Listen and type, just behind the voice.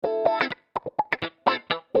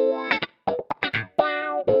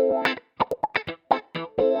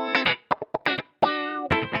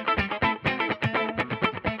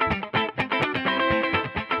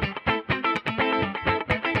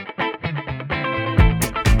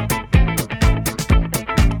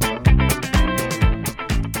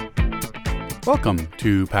Welcome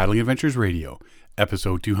to Paddling Adventures Radio,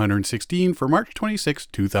 episode 216 for March 26,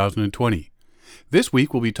 2020. This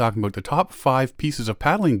week we'll be talking about the top 5 pieces of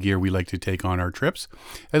paddling gear we like to take on our trips,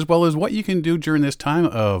 as well as what you can do during this time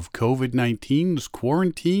of COVID-19's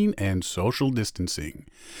quarantine and social distancing.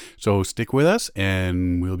 So stick with us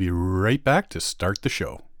and we'll be right back to start the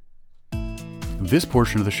show. This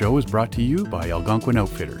portion of the show is brought to you by Algonquin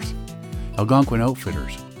Outfitters. Algonquin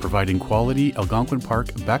Outfitters, providing quality Algonquin Park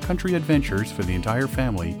backcountry adventures for the entire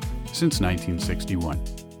family since 1961.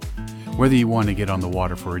 Whether you want to get on the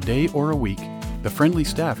water for a day or a week, the friendly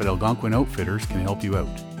staff at Algonquin Outfitters can help you out.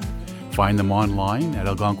 Find them online at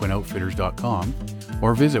algonquinoutfitters.com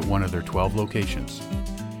or visit one of their 12 locations.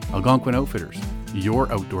 Algonquin Outfitters,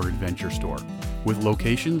 your outdoor adventure store, with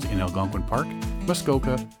locations in Algonquin Park,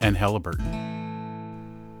 Muskoka, and Halliburton.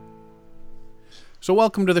 So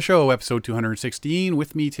welcome to the show, episode 216.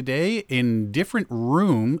 With me today in different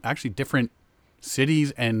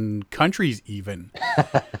cities and countries even.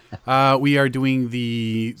 We are doing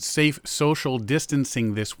the safe social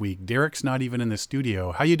distancing this week. Derek's not even in the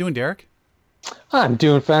studio. How you doing, Derek? I'm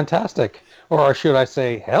doing fantastic. Or should I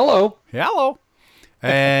say hello? Hello.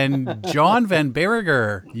 And John Van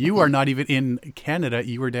Berger, you are not even in Canada.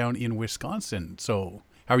 You are down in Wisconsin. So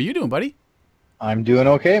how are you doing, buddy? I'm doing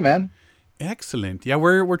okay, man. Excellent. Yeah,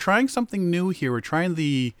 we're trying something new here. We're trying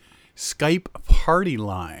the Skype party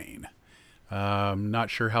line. Not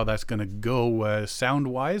sure how that's going to go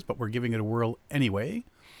sound-wise, but we're giving it a whirl anyway.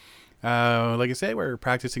 Like I said, we're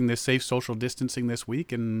practicing this safe social distancing this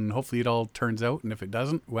week, and hopefully it all turns out. And if it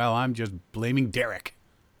doesn't, well, I'm just blaming Derek.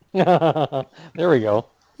 There we go.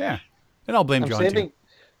 Yeah, and I'll blame John too.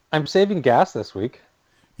 I'm saving gas this week.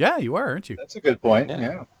 Yeah, you are, aren't you? That's a good point.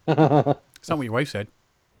 Yeah. It's not what your wife said.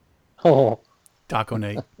 Oh, Taco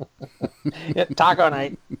night. Yeah, taco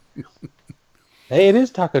night. Hey, it is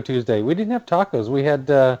Taco Tuesday. We didn't have tacos. We had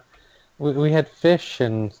we had fish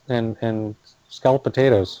and scalloped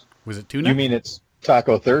potatoes. Was it tuna? You mean it's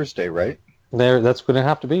Taco Thursday, right? That's going to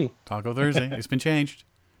have to be Taco Thursday. It's been changed.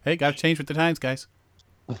 Hey, got to change with the times, guys.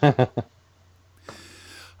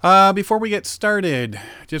 Before we get started,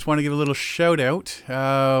 just want to give a little shout out.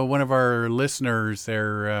 One of our listeners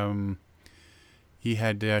there, he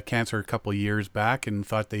had cancer a couple years back and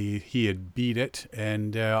thought he had beat it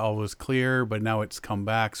and all was clear, but now it's come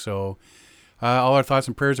back. So all our thoughts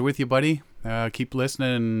and prayers are with you, buddy. Keep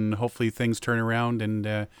listening and hopefully things turn around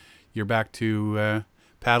and you're back to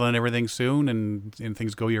paddling everything soon and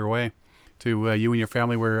things go your way. To you and your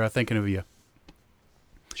family, we're thinking of you.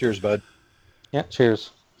 Cheers, bud. Yeah,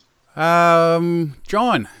 cheers.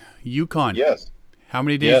 John, Yukon. Yes. How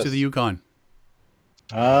many days to the Yukon?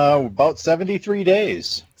 About 73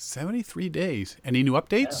 days. 73 days. Any new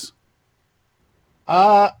updates?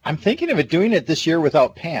 I'm thinking of doing it this year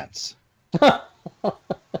without pants.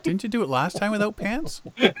 Didn't you do it last time without pants?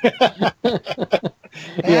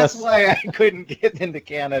 That's why I couldn't get into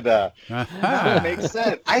Canada. That makes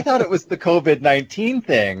sense. I thought it was the COVID-19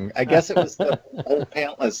 thing. I guess it was the whole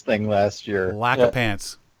pantless thing last year. Lack of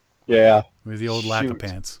pants. Yeah. It was the old lack of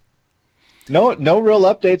pants. No real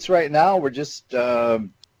updates right now. We're just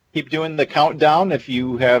keep doing the countdown. If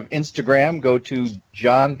you have Instagram, go to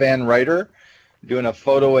John Van Ryder, doing a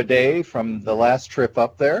photo a day from the last trip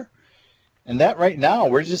up there. And that right now,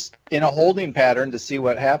 we're just in a holding pattern to see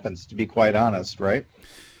what happens, to be quite honest, right?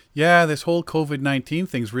 Yeah, this whole COVID-19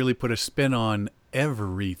 thing's really put a spin on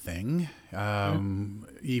everything.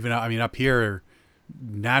 Even, I mean, up here,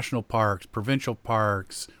 national parks, provincial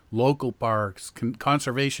parks, local parks,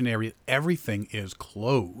 conservation areas, everything is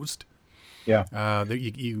closed. Yeah. I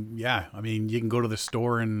mean, you can go to the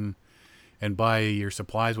store and buy your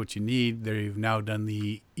supplies, what you need. They've now done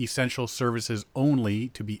the essential services only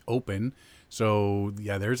to be open. So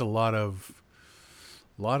yeah, there's a lot of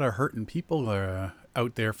hurting people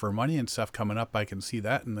out there for money and stuff coming up. I can see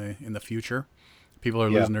that in the future. People are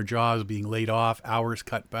losing their jobs, being laid off, hours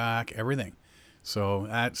cut back, everything. So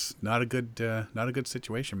that's not a good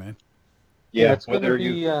situation, man. Yeah, it's going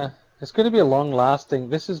to be a long lasting.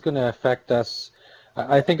 This is going to affect us.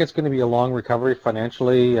 I think it's going to be a long recovery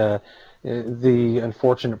financially. The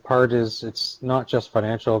unfortunate part is it's not just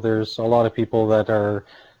financial. There's a lot of people that are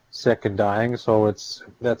sick and dying. So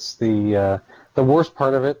that's the worst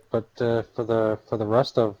part of it. But for the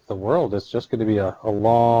rest of the world, it's just going to be a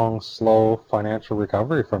long, slow financial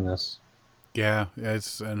recovery from this. Yeah,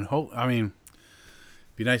 I mean,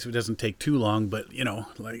 it'd be nice if it doesn't take too long. But you know,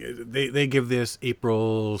 like they give this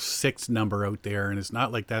April 6th number out there, and it's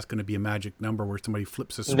not like that's going to be a magic number where somebody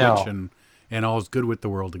flips a switch and all's good with the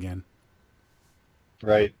world again.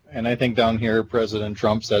 Right. And I think down here, President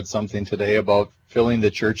Trump said something today about filling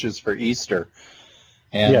the churches for Easter.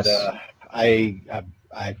 And Yes.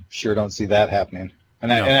 I sure don't see that happening. And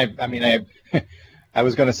No. I mean, I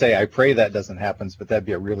was going to say I pray that doesn't happen, but that'd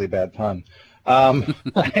be a really bad pun. I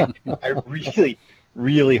really,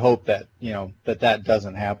 really hope that that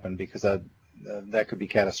doesn't happen, because that could be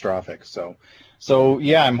catastrophic. So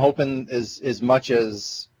yeah, I'm hoping as much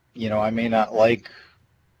as I may not like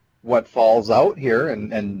what falls out here,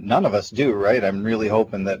 and none of us do, right? I'm really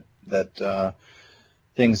hoping that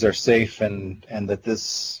things are safe, and that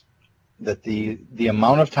the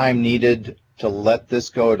amount of time needed to let this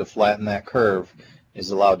go, to flatten that curve,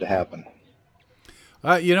 is allowed to happen.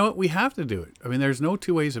 You know what? We have to do it. I mean, there's no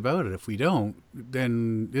two ways about it. If we don't,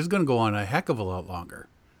 then it's going to go on a heck of a lot longer.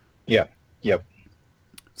 Yeah. Yep.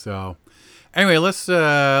 So, anyway, let's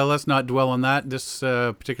not dwell on that this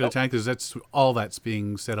particular time, because that's all that's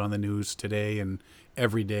being said on the news today and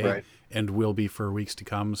every day, Right. and will be for weeks to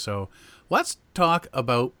come. So, let's talk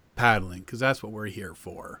about paddling, because that's what we're here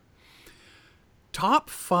for. Top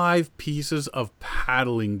 5 pieces of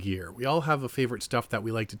paddling gear. We all have a favorite stuff that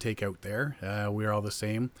we like to take out there. We're all the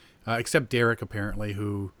same, except Derek, apparently,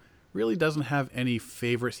 who really doesn't have any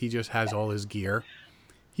favorites. He just has all his gear.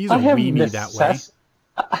 He's a weenie that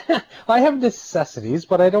way. I have necessities,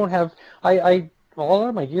 but I don't have. A lot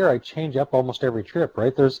of my gear I change up almost every trip.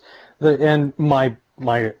 Right? And my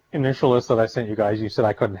initial list that I sent you guys. You said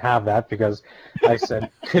I couldn't have that because I said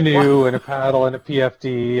canoe and a paddle and a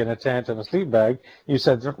PFD and a tent and a sleep bag. You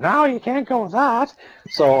said no, you can't go with that.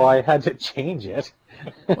 So I had to change it.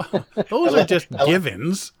 Those are just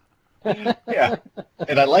givens. Yeah.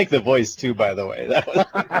 And I like the voice too, by the way.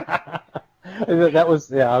 That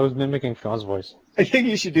was I was mimicking Sean's voice. I think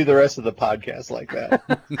you should do the rest of the podcast like that.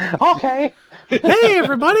 Okay. Hey,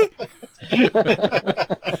 everybody.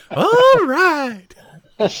 All right.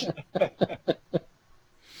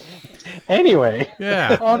 Anyway,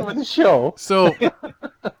 Yeah. on with the show. So,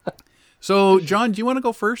 John, do you want to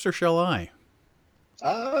go first, or shall I?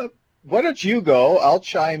 Why don't you go? I'll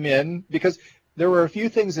chime in, because there were a few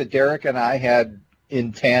things that Derek and I had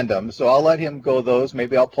in tandem, so I'll let him go those.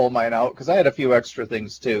 Maybe I'll pull mine out, because I had a few extra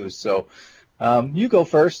things too. So you go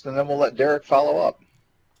first, and then we'll let Derek follow up.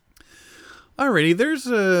 Alrighty, there's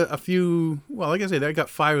a few. Well, like I said, I got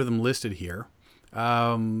 5 of them listed here.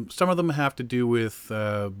 Some of them have to do with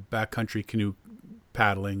backcountry canoe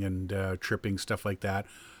paddling and tripping, stuff like that.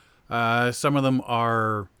 Some of them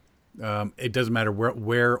are. It doesn't matter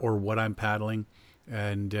where or what I'm paddling,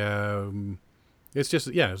 and it's just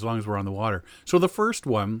as long as we're on the water. So the first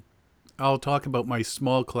one, I'll talk about my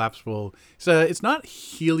small collapsible. It's not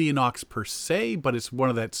Helionox per se, but it's one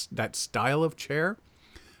of that style of chair,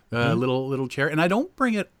 little chair, and I don't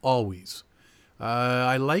bring it always.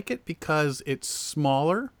 I like it because it's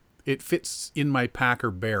smaller. It fits in my packer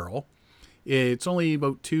barrel. It's only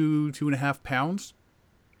about 2.5 pounds.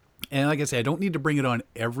 And like I say, I don't need to bring it on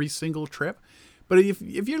every single trip. But if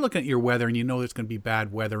you're looking at your weather and you know it's going to be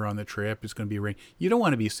bad weather on the trip, it's going to be rain, you don't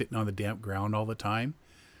want to be sitting on the damp ground all the time.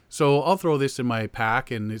 So I'll throw this in my pack,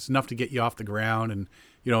 and it's enough to get you off the ground, and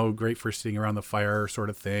great for sitting around the fire sort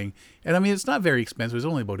of thing. And I mean, it's not very expensive. It's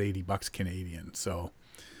only about $80 Canadian. So,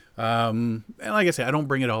 and like I said, I don't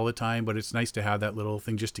bring it all the time, but it's nice to have that little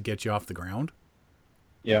thing just to get you off the ground.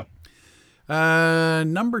 Yeah.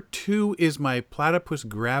 Number 2 is my Platypus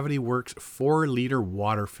Gravity Works 4-liter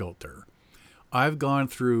water filter. I've gone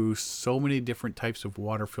through so many different types of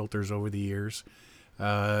water filters over the years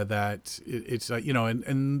that it's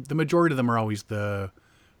and the majority of them are always the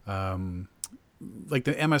like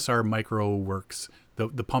the MSR Micro Works,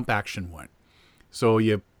 the pump action one. So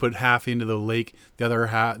you put half into the lake, the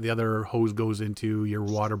other hose goes into your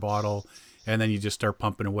water bottle, and then you just start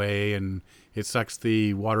pumping away, and it sucks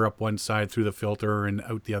the water up one side through the filter and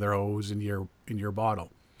out the other hose in your bottle.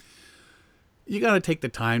 You got to take the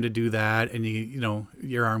time to do that, and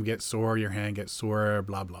your arm gets sore, your hand gets sore,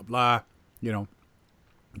 blah blah blah,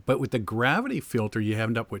 But with the gravity filter, you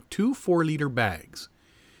end up with 2 4-liter bags.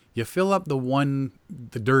 You fill up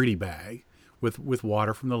the dirty bag with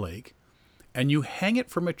water from the lake, and you hang it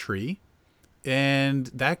from a tree, and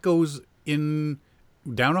that goes in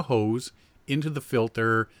down a hose into the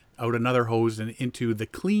filter, out another hose, and into the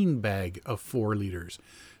clean bag of 4 liters.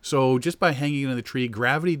 So just by hanging it in the tree,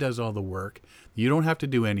 gravity does all the work. You don't have to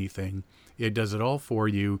do anything. It does it all for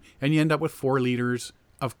you, and you end up with 4 liters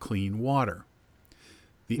of clean water.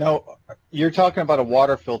 No, you're talking about a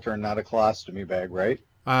water filter and not a colostomy bag, right?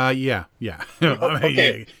 Yeah.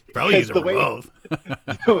 Okay. Probably use it The for way- both.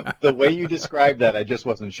 The way you described that, I just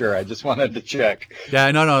wasn't sure. I just wanted to check.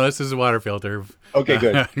 Yeah, no, this is a water filter. Okay,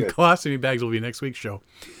 good. Colostomy bags will be next week's show.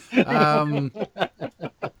 Yeah.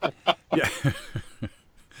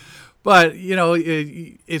 But,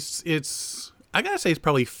 it's I gotta say it's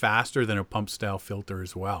probably faster than a pump style filter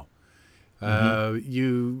as well. Then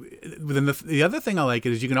the other thing I like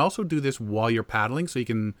is you can also do this while you're paddling, so you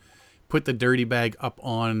can put the dirty bag up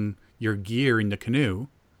on your gear in the canoe,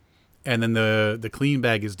 and then the clean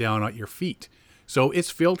bag is down at your feet. So it's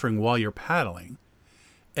filtering while you're paddling.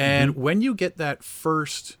 And when you get that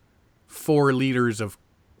first 4 liters of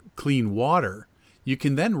clean water, you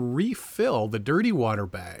can then refill the dirty water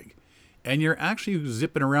bag. And you're actually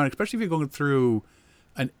zipping around, especially if you're going through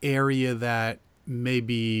an area that may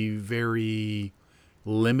be very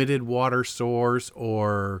limited water source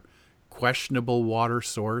or questionable water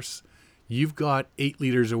source. You've got 8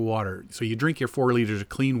 liters of water. So you drink your 4 liters of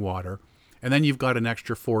clean water, and then you've got an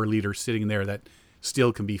extra 4 liters sitting there that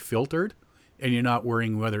still can be filtered, and you're not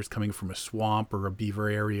worrying whether it's coming from a swamp or a beaver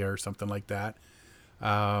area or something like that.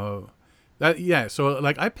 So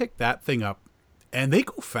like I picked that thing up, and they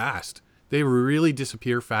go fast. They really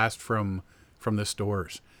disappear fast from the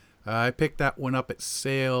stores. I picked that one up at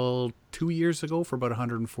sale 2 years ago for about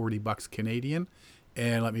 $140 Canadian,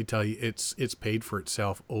 and let me tell you, it's paid for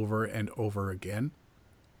itself over and over again.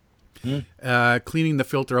 Cleaning the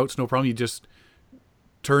filter out's no problem. You just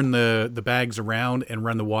turn the bags around and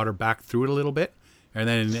run the water back through it a little bit, and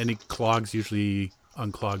then any clogs usually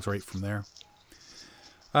unclogs right from there.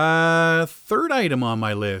 Third item on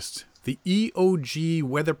my list, the EOG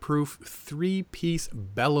Weatherproof 3-piece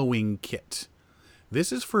bellowing kit.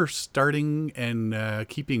 This is for starting and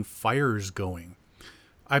keeping fires going.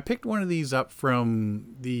 I picked one of these up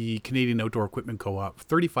from the Canadian Outdoor Equipment Co-op,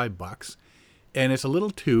 $35, and it's a little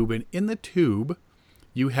tube, and in the tube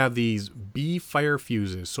you have these bee fire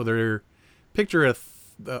fuses. So they're, picture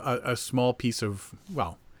a small piece of,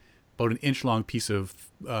 well, about an inch long piece of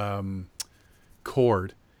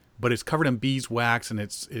cord, but it's covered in beeswax, and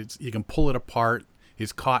it's you can pull it apart.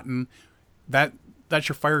 It's cotton. That's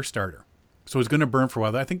your fire starter. So it's going to burn for a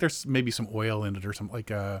while. I think there's maybe some oil in it or something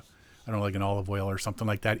like I don't know, like an olive oil or something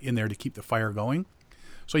like that in there to keep the fire going.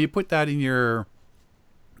 So you put that in your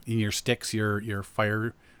sticks, your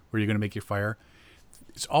fire, where you're going to make your fire.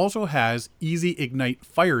 It also has easy ignite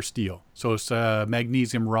fire steel. So it's a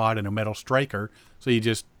magnesium rod and a metal striker. So you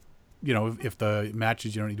just, if the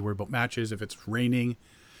matches, you don't need to worry about matches. If it's raining,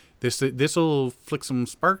 this will flick some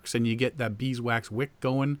sparks and you get that beeswax wick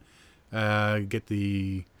going. Get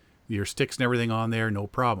your sticks and everything on there, no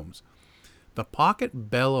problems. The pocket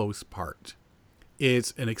bellows part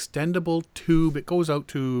is an extendable tube. It goes out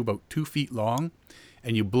to about 2 feet long,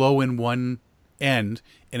 and you blow in one end,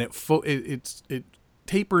 and it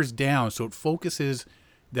tapers down, so it focuses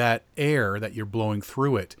that air that you're blowing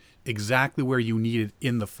through it exactly where you need it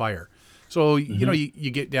in the fire. So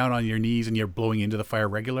you get down on your knees and you're blowing into the fire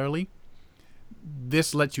regularly.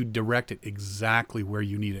 This lets you direct it exactly where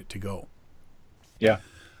you need it to go. Yeah.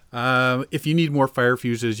 If you need more fire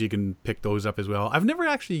fuses, you can pick those up as well. I've never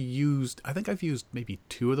actually used, I think I've used maybe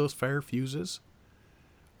 2 of those fire fuses.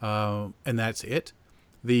 And that's it.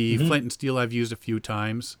 The flint and steel I've used a few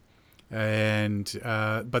times. And,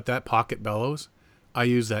 but that pocket bellows, I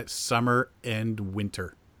use that summer and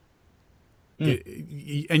winter.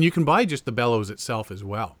 And you can buy just the bellows itself as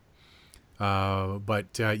well.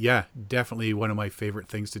 Yeah, definitely one of my favorite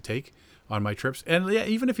things to take on my trips. And yeah,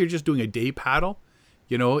 even if you're just doing a day paddle,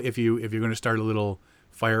 if you're going to start a little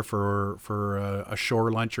fire for a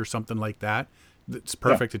shore lunch or something like that, it's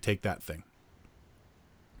perfect to take that thing.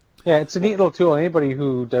 Yeah, it's a neat little tool. Anybody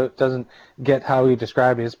who doesn't get how he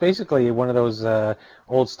described it, it's basically one of those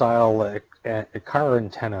old style car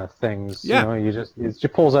antenna things. Yeah. It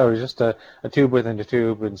just pulls out. It's just a tube within a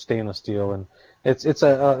tube in stainless steel, and it's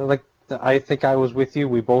like I think I was with you.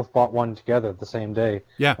 We both bought one together the same day.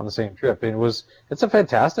 Yeah. On the same trip, and it's a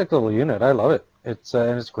fantastic little unit. I love it. And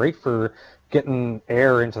it's great for getting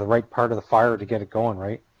air into the right part of the fire to get it going,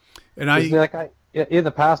 right? And in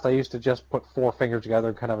the past, I used to just put 4 fingers together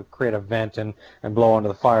and kind of create a vent and blow onto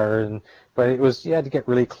the fire, but it was, you had to get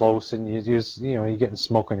really close, and you're getting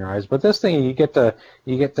smoke in your eyes. But this thing, you get to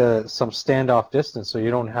some standoff distance, so you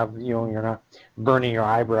don't have, you're not burning your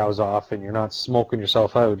eyebrows off, and you're not smoking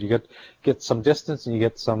yourself out. You get some distance, and you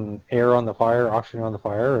get some air on the fire, oxygen on the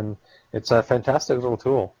fire, and it's a fantastic little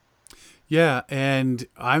tool. Yeah, and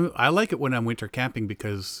I like it when I'm winter camping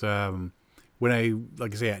because when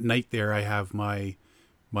like I say, at night there, I have my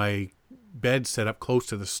bed set up close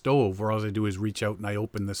to the stove, where all I do is reach out and I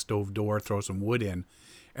open the stove door, throw some wood in,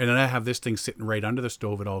 and then I have this thing sitting right under the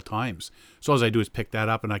stove at all times. So all I do is pick that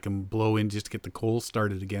up and I can blow in just to get the coals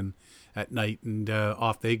started again at night, and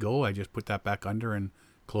off they go. I just put that back under and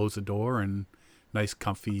close the door, and nice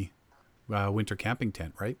comfy winter camping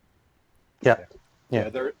tent, right? Yeah.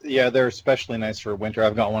 They're especially nice for winter.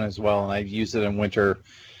 I've got one as well, and I've used it in winter.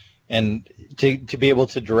 And to be able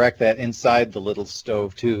to direct that inside the little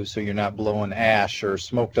stove too, so you're not blowing ash or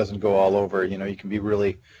smoke doesn't go all over. You know, you can be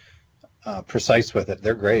really precise with it.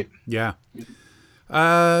 They're great. Yeah.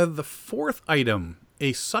 The fourth item,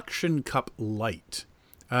 a suction cup light.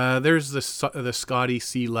 There's the Scotty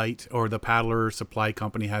Sea Light, or the Paddler Supply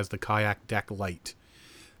Company has the Kayak Deck Light.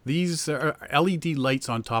 These are LED lights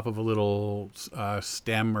on top of a little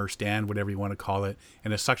stem or stand, whatever you want to call it,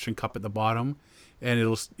 and a suction cup at the bottom, and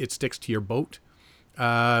it sticks to your boat.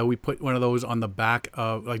 We put one of those on the back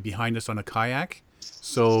of, like, behind us on a kayak,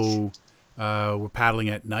 so we're paddling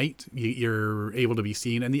at night. You're able to be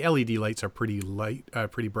seen, and the LED lights are pretty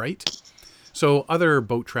bright, so other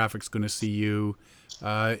boat traffic's going to see you.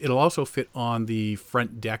 It'll also fit on the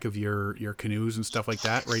front deck of your canoes and stuff like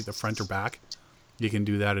that, right, the front or back. You can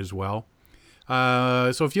do that as well.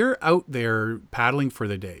 So if you're out there paddling for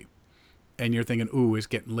the day and you're thinking, ooh, it's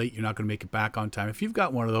getting late, you're not going to make it back on time. If you've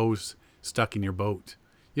got one of those stuck in your boat,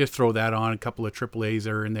 you just throw that on. A couple of AAAs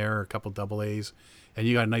are in there, a couple AAs, and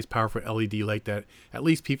you got a nice powerful LED light that at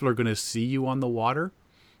least people are going to see you on the water,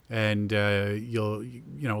 and you'll,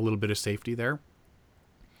 a little bit of safety there.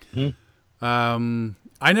 Mm-hmm.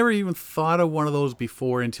 I never even thought of one of those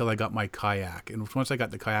before until I got my kayak. And once I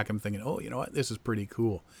got the kayak, I'm thinking, oh, you know what? This is pretty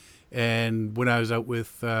cool. And when I was out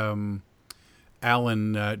with Alan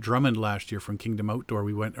Drummond last year from Kingdom Outdoor,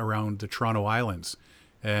 we went around the Toronto Islands.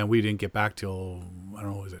 And we didn't get back till, I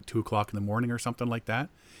don't know, was it 2 o'clock in the morning or something like that?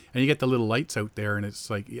 And you get the little lights out there, and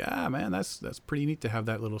it's like, yeah, man, that's pretty neat to have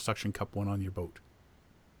that little suction cup one on your boat.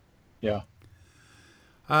 Yeah.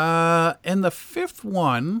 And the fifth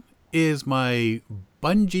one is my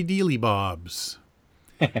Bungee Dealy Bobs.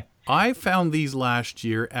 I found these last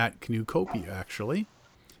year at Canoecopia, actually.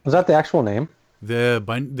 Was that the actual name? The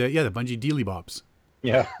Bungee Dealy Bobs.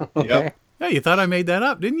 Yeah. Okay. Yep. Yeah, you thought I made that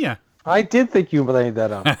up, didn't you? I did think you made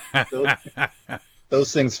that up.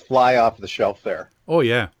 Those things fly off the shelf there. Oh,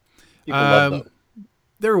 yeah. People love them.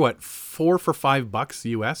 They're what, $4 for $5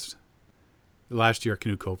 US last year at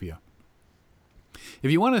Canoecopia.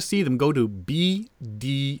 If you want to see them, go to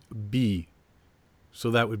BDB. So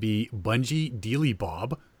that would be Bungee Dealy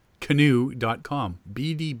Bob Canoe.com.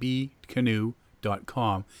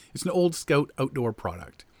 BDBcanoe.com. It's an old Scout outdoor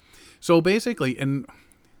product. So basically, and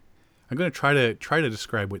I'm going to try to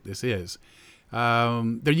describe what this is.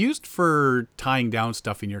 They're used for tying down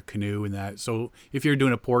stuff in your canoe and that. So if you're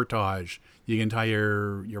doing a portage, you can tie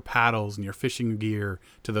your paddles and your fishing gear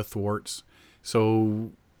to the thwarts.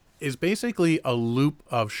 So it's basically a loop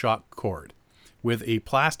of shock cord with a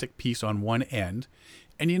plastic piece on one end.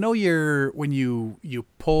 And when you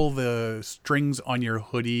pull the strings on your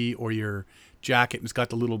hoodie or your jacket, and it's got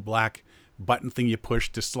the little black button thing you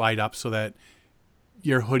push to slide up so that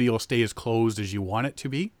your hoodie will stay as closed as you want it to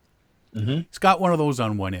be. Mm-hmm. It's got one of those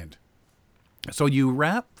on one end. So you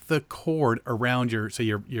wrap the cord around your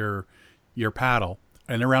paddle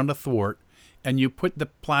and around the thwart, and you put the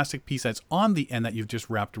plastic piece that's on the end that you've just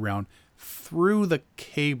wrapped around through the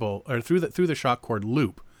cable or through the shock cord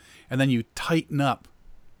loop, and then you tighten up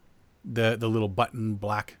the little button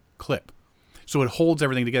black clip, so it holds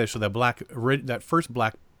everything together. So that first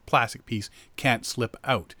black plastic piece can't slip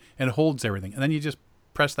out, and it holds everything. And then you just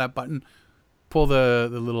press that button, pull the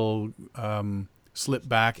little slip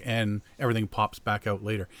back, and everything pops back out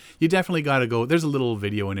later. You definitely got to go. There's a little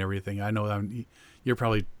video and everything. I know you're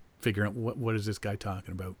probably figuring out what is this guy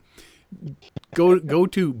talking about. Go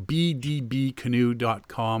to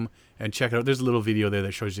bdbcanoe.com and check it out. There's a little video there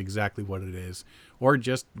that shows you exactly what it is. Or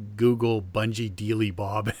just Google Bungee Dealy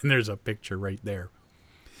Bob, and there's a picture right there.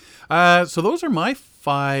 So those are my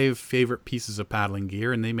 5 favorite pieces of paddling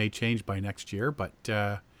gear, and they may change by next year. But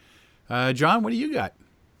John, what do you got?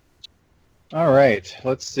 All right,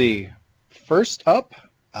 let's see. First up,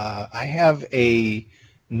 I have a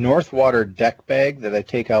Northwater deck bag that I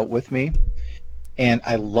take out with me, and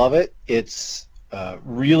I love it. It's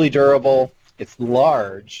really durable. It's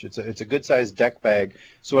large. It's a good sized deck bag.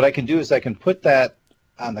 So what I can do is I can put that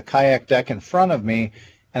on the kayak deck in front of me,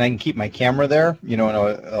 and I can keep my camera there, in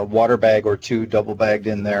a water bag or 2 double bagged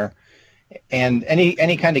in there, and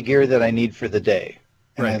any kind of gear that I need for the day.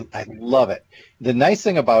 And right. I love it. The nice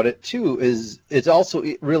thing about it too is it's also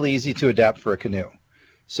really easy to adapt for a canoe.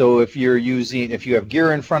 So if you have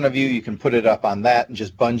gear in front of you, you can put it up on that and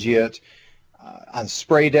just bungee it. On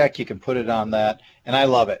spray deck, you can put it on that, and I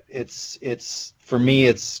love it. It's for me,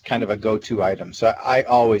 it's kind of a go-to item. So I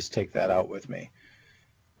always take that out with me.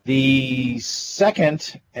 The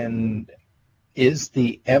second is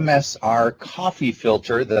the MSR coffee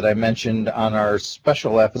filter that I mentioned on our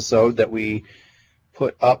special episode that we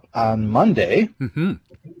put up on Monday. Mm-hmm.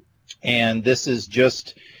 And this is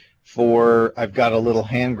just for, I've got a little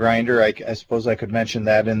hand grinder. I suppose I could mention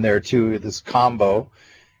that in there too, this combo,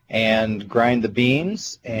 and grind the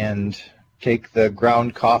beans and take the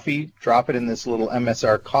ground coffee, drop it in this little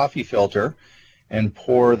MSR coffee filter, and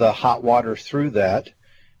pour the hot water through that,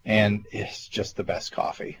 and it's just the best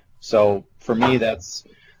coffee. So for me, that's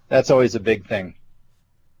always a big thing.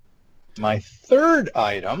 My third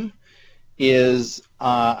item is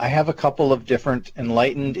I have a couple of different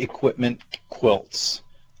Enlightened Equipment quilts,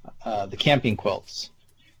 the camping quilts,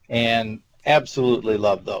 and absolutely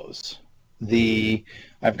love those.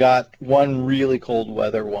 I've got one really cold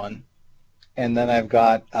weather one, and then I've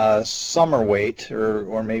got a summer weight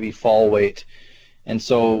or maybe fall weight, and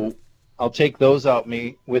so I'll take those out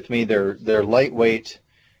with me. They're lightweight.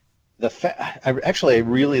 I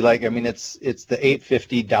really like. I mean, it's the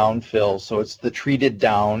 850 down fill, so it's the treated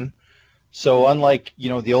down. So unlike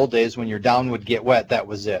the old days when your down would get wet, that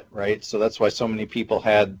was it, right? So that's why so many people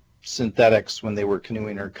had synthetics when they were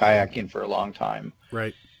canoeing or kayaking for a long time.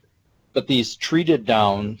 Right. But these treated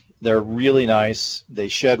down, they're really nice. They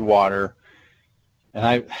shed water,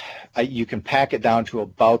 and you can pack it down to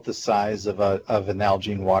about the size of an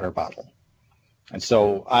Nalgene water bottle. And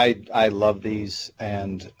so I love these,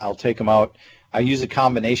 and I'll take them out. I use a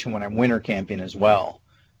combination when I'm winter camping as well,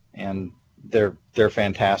 and they're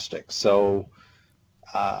fantastic. So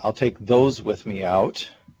I'll take those with me out.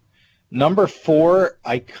 Number 4,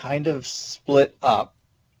 I kind of split up.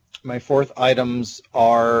 My fourth items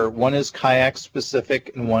are, one is kayak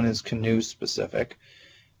specific and one is canoe specific.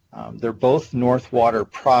 They're both Northwater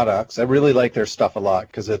products. I really like their stuff a lot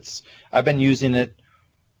because I've been using it.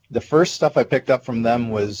 The first stuff I picked up from them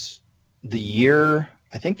was the year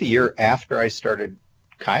after I started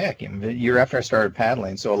kayaking, the year after I started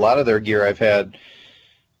paddling. So a lot of their gear I've had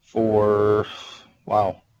for,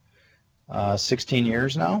 16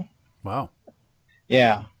 years now. Wow.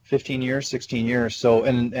 Yeah, 15 years, 16 years. So,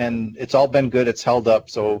 and it's all been good. It's held up.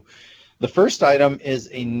 So the first item is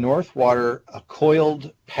a Northwater, a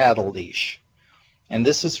coiled paddle leash. And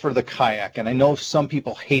this is for the kayak. And I know some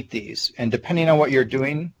people hate these. And depending on what you're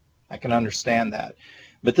doing, I can understand that.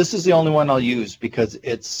 But this is the only one I'll use because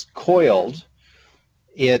it's coiled.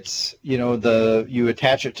 It's, you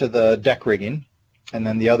attach it to the deck rigging, and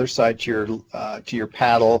then the other side to your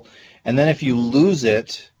paddle. And then if you lose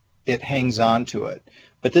it, it hangs on to it.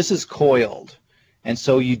 But this is coiled. And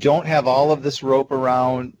so you don't have all of this rope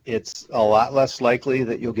around. It's a lot less likely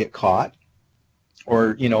that you'll get caught.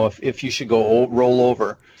 Or, if you should go roll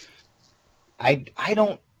over. I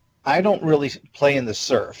don't really play in the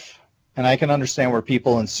surf. And I can understand where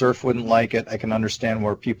people in surf wouldn't like it. I can understand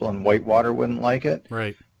where people in whitewater wouldn't like it.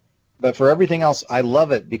 Right. But for everything else, I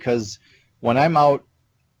love it because when I'm out,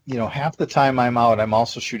 half the time I'm out, I'm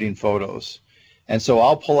also shooting photos. And so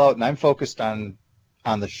I'll pull out and I'm focused on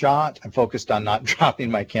the shot. I'm focused on not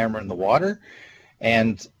dropping my camera in the water.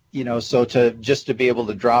 And, so to be able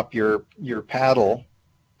to drop your paddle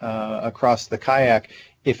across the kayak,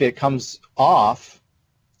 if it comes off,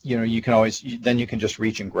 you can always, then you can just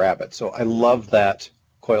reach and grab it. So I love that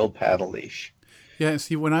coiled paddle leash. Yeah,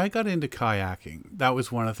 see, when I got into kayaking, that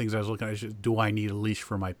was one of the things I was looking at. Do I need a leash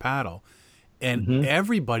for my paddle? And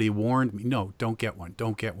everybody warned me, no, don't get one,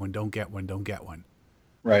 don't get one, don't get one, don't get one.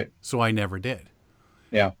 Right. So I never did.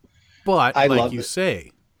 Yeah. But like you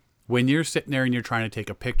say, when you're sitting there and you're trying to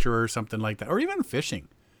take a picture or something like that, or even fishing,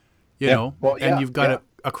 and you've got it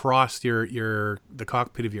across the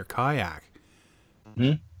cockpit of your kayak,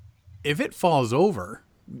 if it falls over,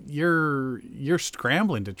 you're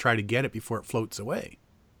scrambling to try to get it before it floats away.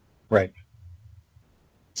 Right.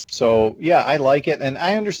 So, yeah, I like it. And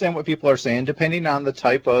I understand what people are saying. Depending on the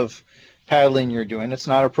type of paddling you're doing, it's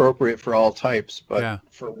not appropriate for all types. But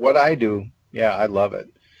for what I do, I love it.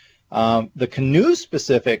 The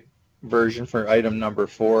canoe-specific version for item number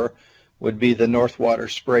 4 would be the Northwater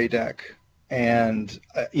spray deck. And,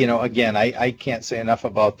 again, I can't say enough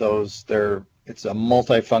about those. It's a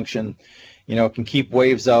multi-function, it can keep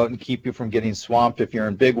waves out and keep you from getting swamped if you're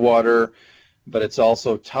in big water, but it's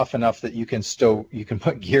also tough enough that you can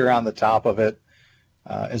put gear on the top of it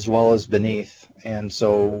as well as beneath. And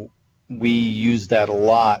so we use that a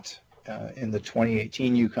lot in the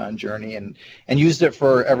 2018 Yukon journey, and used it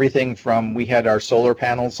for everything from, we had our solar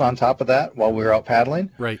panels on top of that while we were out paddling,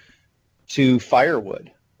 Right. to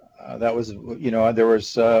firewood. That was, there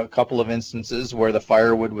was a couple of instances where the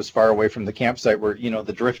firewood was far away from the campsite, where,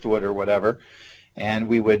 the driftwood or whatever, and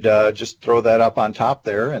we would just throw that up on top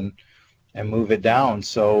there and move it down.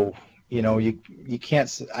 So, you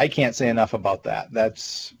can't, I can't say enough about that.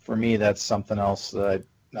 That's, for me, that's something else that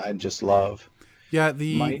I just love. Yeah,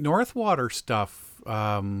 the Northwater stuff.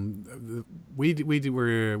 We did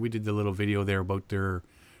the little video there about their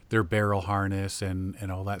barrel harness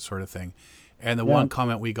and all that sort of thing. And the one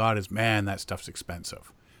comment we got is, "Man, that stuff's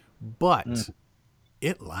expensive," but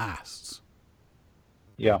it lasts.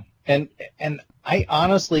 Yeah, and I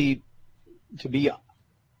honestly, to be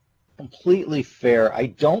completely fair, I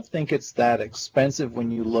don't think it's that expensive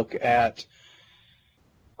when you look at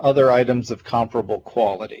other items of comparable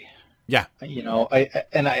quality. Yeah,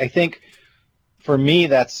 I think, for me,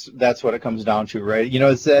 that's what it comes down to, right?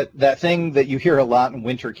 It's that thing that you hear a lot in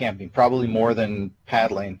winter camping, probably more than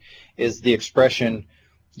paddling, is the expression,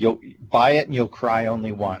 "You'll buy it and you'll cry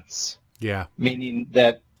only once." Yeah. Meaning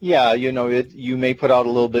that, you may put out a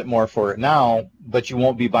little bit more for it now, but you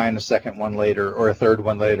won't be buying a second one later or a third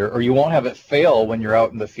one later, or you won't have it fail when you're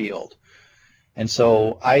out in the field. And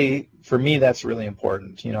so for me, that's really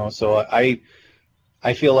important, so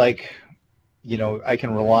I feel like, I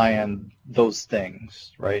can rely on those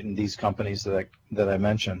things, right, in these companies that I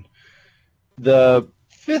mentioned. The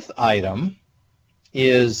fifth item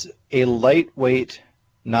is a lightweight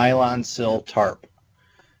nylon sill tarp,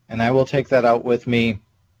 and I will take that out with me.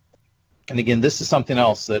 And again, this is something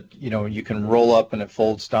else that, you can roll up and it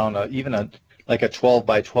folds down. Even like a 12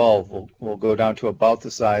 by 12 will go down to about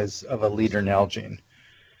the size of a liter Nalgene.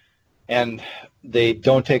 And they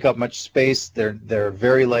don't take up much space. They're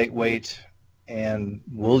very lightweight, and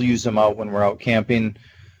we'll use them out when we're out camping.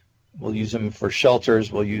 We'll use them for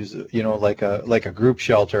shelters. We'll use, like a group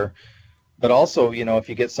shelter. But also, if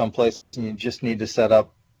you get someplace and you just need to set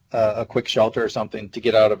up a quick shelter or something to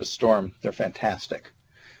get out of a storm, they're fantastic.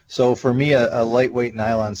 So for me, a lightweight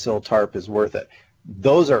nylon sill tarp is worth it.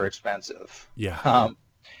 Those are expensive. Yeah.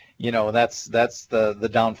 That's the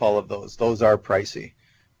downfall of those. Those are pricey.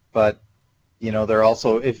 But, they're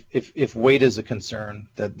also, if weight is a concern,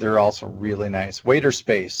 that they're also really nice. Weight or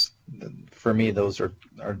space, for me, those are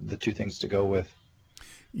the two things to go with.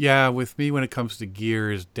 Yeah, with me, when it comes to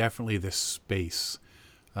gear, is definitely the space.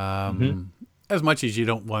 As much as you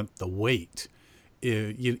don't want the weight,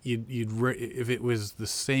 if it was the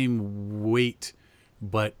same weight,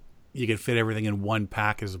 but you could fit everything in one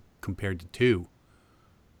pack as compared to two.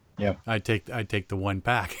 Yeah, I'd take the one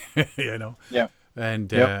pack. Yeah. And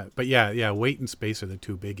but weight and space are the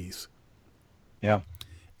two biggies. Yeah.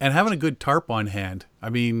 And having a good tarp on hand.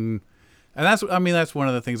 That's one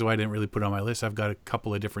of the things why I didn't really put on my list. I've got a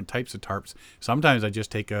couple of different types of tarps. Sometimes I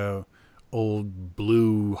just take a old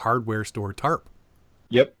blue hardware store tarp.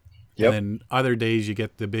 Yep. And then other days you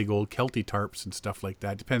get the big old Kelty tarps and stuff like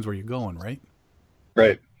that. Depends where you're going, right?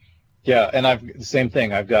 Right. Yeah, and the same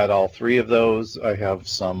thing. I've got all three of those. I have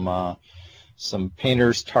some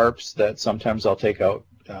painter's tarps that sometimes I'll take out,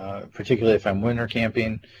 particularly if I'm winter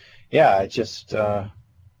camping. Yeah, it just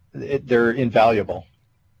they're invaluable.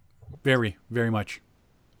 Very, very much.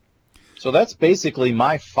 So that's basically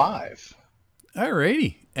my 5.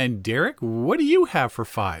 Alrighty. And Derek, what do you have for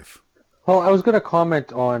 5? Well, I was going to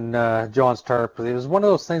comment on John's tarp. It was one of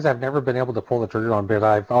those things I've never been able to pull the trigger on, but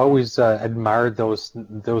I've always admired those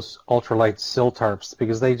ultralight sill tarps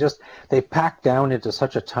because they pack down into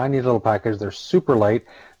such a tiny little package. They're super light.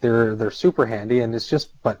 They're super handy, and it's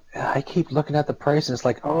just. But I keep looking at the price, and it's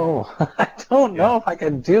like, oh, I don't know if I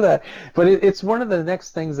can do that. But it's one of the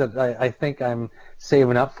next things that I think I'm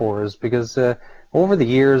saving up for, is because over the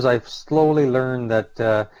years I've slowly learned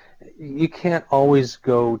that. You can't always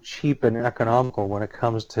go cheap and economical when it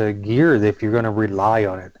comes to gear if you're going to rely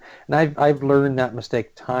on it. And I've learned that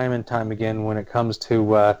mistake time and time again when it comes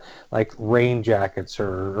to like rain jackets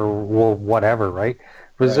or whatever, right?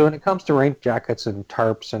 Because when it comes to rain jackets and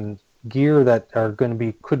tarps and gear that are going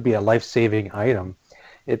to could be a life-saving item,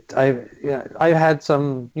 I had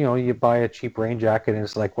some, you buy a cheap rain jacket and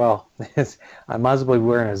it's like, well, I might as well be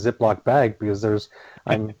wearing a Ziploc bag because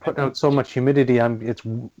I'm putting out so much humidity. It's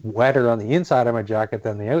wetter on the inside of my jacket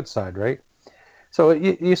than the outside, right? So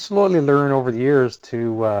you slowly learn over the years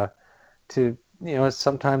to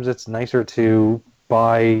sometimes it's nicer to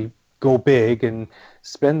go big and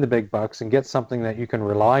spend the big bucks and get something that you can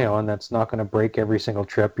rely on that's not going to break every single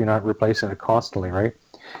trip. You're not replacing it constantly, right?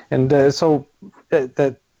 And so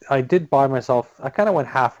that I did buy myself. I kind of went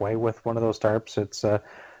halfway with one of those tarps. It's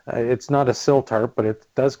It's not a sill tarp, but it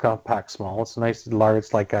does compact small. It's nice and large.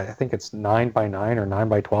 It's like I think it's 9 by 9 or 9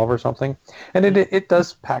 by 12 or something, and it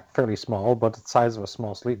does pack fairly small, but it's the size of a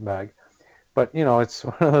small sleeping bag. But it's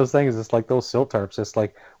one of those things. It's like those sill tarps. It's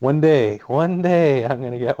like one day I'm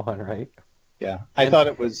gonna get one, right? Yeah, And I thought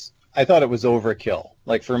it was overkill,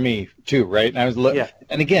 like for me too, right? And yeah,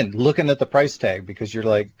 and again looking at the price tag because you're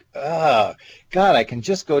like, God, I can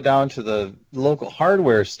just go down to the local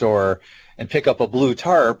hardware store and pick up a blue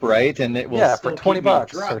tarp, right? And it will yeah, for still 20 keep me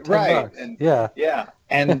bucks dry, or 10 right? bucks. And Yeah. yeah,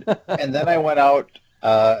 and then I went out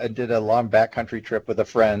and did a long backcountry trip with a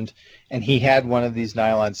friend, and he had one of these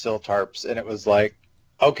nylon sill tarps, and it was like,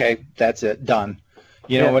 okay, that's it, done.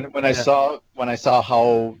 Yeah. When I Yeah. saw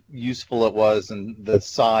how useful it was and the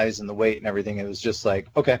size and the weight and everything, it was just like,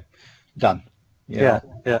 okay, done. You Yeah.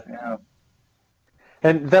 know, Yeah. yeah,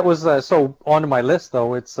 And that was so onto my list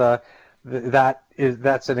though. It's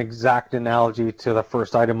that's an exact analogy to the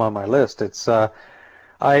first item on my list. It's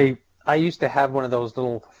I I used to have one of those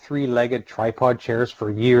little three-legged tripod chairs for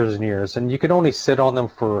years and years, and you could only sit on them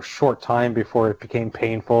for a short time before it became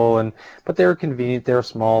painful. And but they were convenient, they were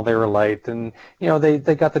small, they were light, and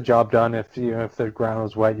they got the job done. If the ground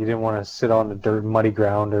was wet, you didn't want to sit on the dirt, muddy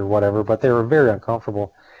ground or whatever. But they were very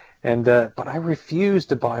uncomfortable. And but I refused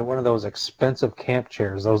to buy one of those expensive camp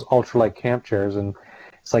chairs, those ultralight camp chairs, and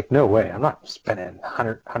it's like, no way, I'm not spending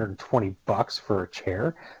 120 bucks for a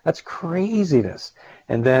chair. That's craziness.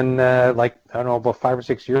 And then, like I don't know, about 5 or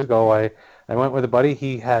 6 years ago, I went with a buddy.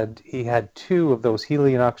 He had two of those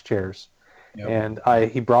Helionox chairs, yep.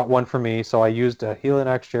 and he brought one for me. So I used a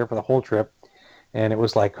Helionox chair for the whole trip, and it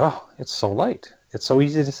was like, oh, it's so light. It's so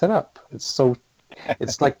easy to set up. It's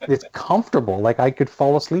like it's comfortable. Like I could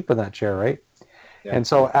fall asleep in that chair, right? Yeah. And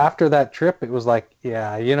so after that trip, it was like,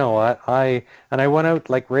 yeah, you know what? I went out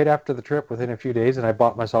like right after the trip within a few days, and I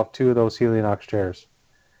bought myself two of those Helionox chairs.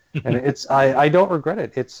 And I don't regret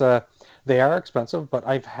it. They are expensive, but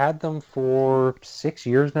I've had them for 6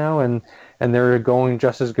 years now, and they're going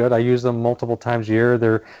just as good. I use them multiple times a year.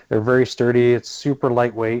 They're very sturdy. It's super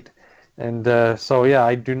lightweight, and so yeah,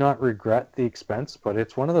 I do not regret the expense. But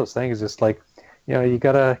it's one of those things. It's like, you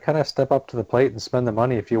gotta kind of step up to the plate and spend the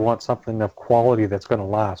money if you want something of quality that's going to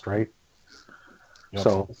last, right? Yep.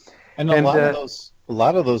 So, And and a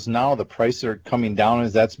lot of those now, the price are coming down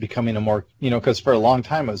as that's becoming a more, because for a long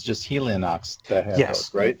time it was just Helionox that had those,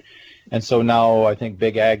 yes, right? And so now I think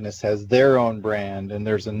Big Agnes has their own brand, and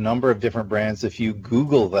there's a number of different brands. If you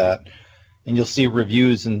Google that, and you'll see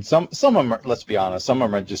reviews, and some of them are, let's be honest, some of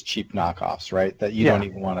them are just cheap knockoffs, right? That you don't yeah,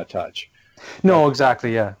 even want to touch. But no,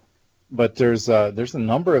 exactly, yeah. there's a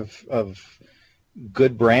number of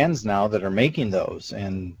good brands now that are making those,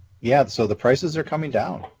 and yeah, so the prices are coming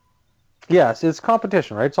down. Yes, it's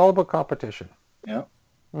competition, right? It's all about competition. Yeah.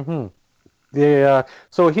 hmm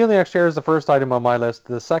so Heliox chair is the first item on my list.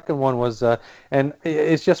 The second one was, and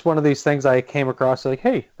it's just one of these things I came across like,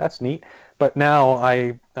 hey, that's neat. But now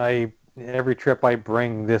I every trip I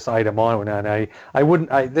bring this item on, and I wouldn't.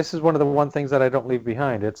 This is one of the one things that I don't leave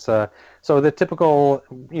behind. It's so the typical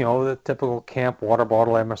camp water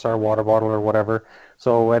bottle, MSR water bottle or whatever.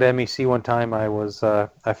 So at MEC one time I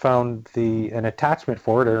found an attachment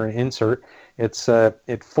for it or an insert.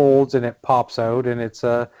 It folds and it pops out, and it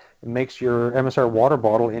makes your MSR water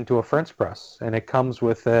bottle into a French press, and it comes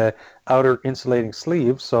with a outer insulating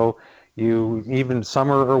sleeve. So you, even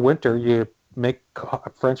summer or winter, you make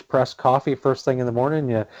French press coffee first thing in the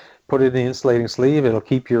morning. You put it in the insulating sleeve. It'll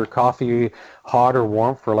keep your coffee hot or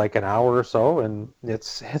warm for like an hour or so, and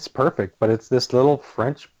it's perfect. But it's this little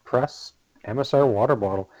French press MSR water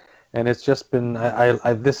bottle, and it's just been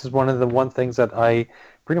this is one of the one things that I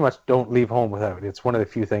pretty much don't leave home without. It's one of the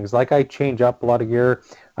few things. Like I change up a lot of gear.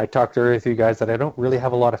 I talked earlier with you guys that I don't really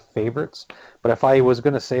have a lot of favorites, but if I was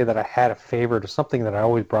going to say that I had a favorite or something that I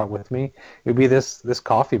always brought with me, it would be this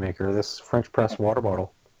coffee maker, this French press water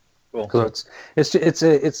bottle. Cool. Because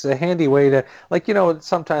it's a handy way to, like,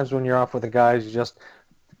 sometimes when you're off with the guys, you just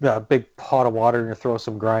a big pot of water and you throw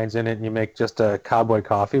some grinds in it and you make just a cowboy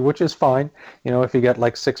coffee, which is fine. If you get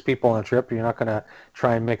like 6 people on a trip, you're not going to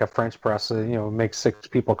try and make a French press, make 6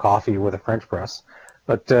 people coffee with a French press.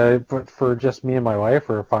 But for just me and my wife,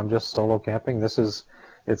 or if I'm just solo camping,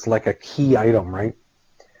 it's like a key item, right?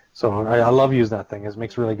 So I love using that thing. It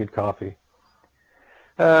makes really good coffee.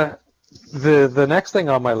 Uh, the next thing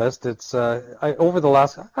on my list,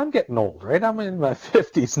 I'm getting old, right? I'm in my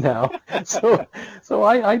 50s now, so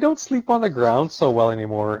I don't sleep on the ground so well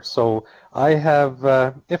anymore. So I have,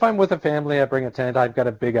 if I'm with a family, I bring a tent. I've got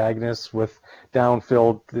a big Agnes with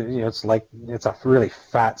down-filled, it's a really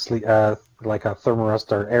fat sleep, like a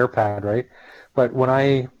Thermarest or air pad, right? But when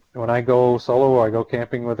I when I go solo or I go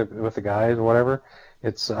camping with the guys or whatever,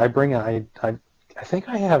 I think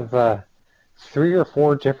I have 3 or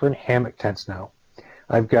 4 different hammock tents now.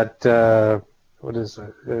 I've got what is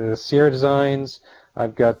it? Sierra Designs.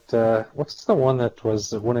 I've got what's the one that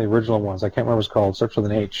was one of the original ones? I can't remember what it's called. Starts with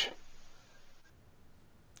an H.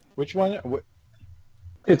 Which one?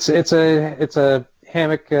 It's a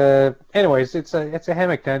hammock. Anyways, it's a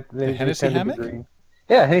hammock tent. The Hennessy tend to be hammock? green.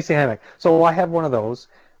 Yeah, Hennessy hammock. So I have one of those.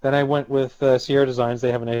 Then I went with Sierra Designs.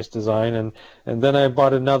 They have a nice design, and then I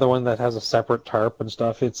bought another one that has a separate tarp and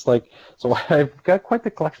stuff. It's like so I've got quite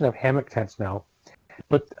the collection of hammock tents now.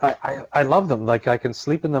 But I love them. Like I can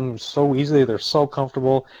sleep in them so easily. They're so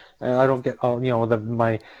comfortable, and I don't get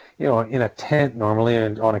in a tent normally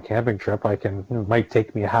and on a camping trip. It might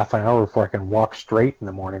take me a half an hour before I can walk straight in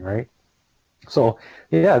the morning, right? So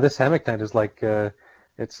yeah, this hammock tent is like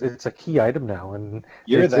it's a key item now, and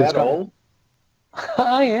You're it's that got, old?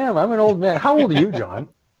 I am. I'm an old man. How old are you, John?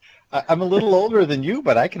 I'm a little older than you,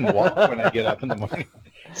 but I can walk when I get up in the morning.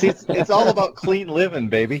 See, it's all about clean living,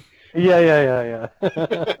 baby. Yeah.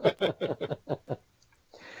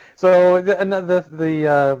 So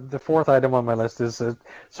the fourth item on my list is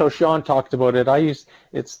so Sean talked about it.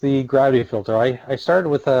 It's the gravity filter. I started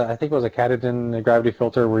with I think it was a Katadyn gravity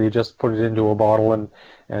filter where you just put it into a bottle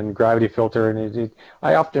and gravity filter, and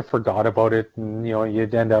I often forgot about it, and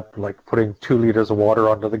you'd end up like putting 2 liters of water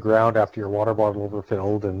onto the ground after your water bottle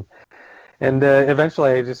overfilled, and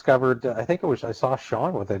eventually I discovered, I think I saw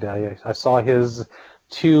Sean with it. I saw his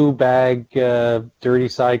 2-bag dirty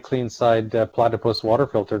side, clean side platypus water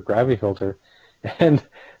filter, gravity filter. And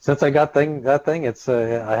since I got that thing, it's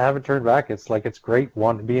I haven't turned back. It's like it's great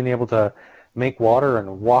being able to make water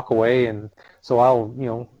and walk away. And so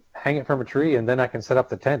I'll hang it from a tree, and then I can set up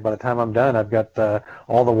the tent. By the time I'm done, I've got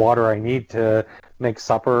all the water I need to make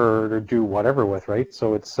supper or do whatever with, right?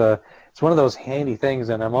 So it's one of those handy things,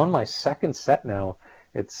 and I'm on my second set now.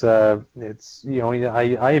 It's I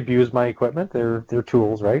abuse my equipment. They're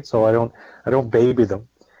tools, right? So I don't baby them,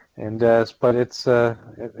 and but it's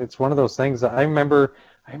one of those things that I remember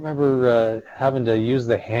having to use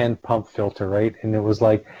the hand pump filter, right? And it was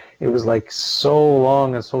like so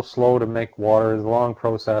long and so slow to make water, the long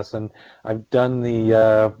process. And I've done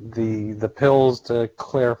the pills to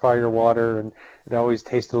clarify your water, and it always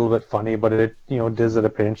tastes a little bit funny, but it does at a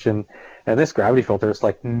pinch. And this gravity filter is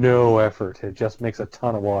like no effort. It just makes a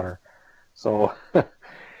ton of water. So,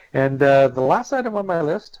 and the last item on my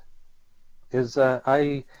list is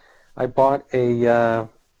I bought a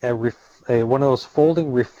one of those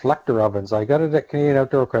folding reflector ovens. I got it at Canadian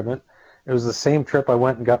Outdoor Equipment. It was the same trip I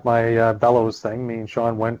went and got my bellows thing. Me and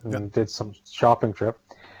Sean went and did some shopping trip.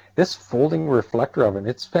 This folding reflector oven,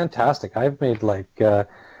 it's fantastic. I've made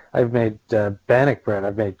bannock bread.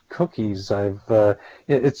 I've made cookies.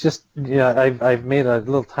 It's just I've made a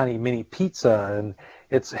little tiny mini pizza, and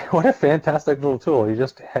it's what a fantastic little tool. You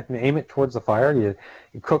just aim it towards the fire. You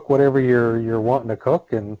cook whatever you're wanting to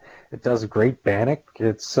cook, and it does great bannock.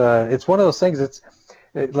 It's one of those things.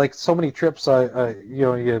 Like so many trips.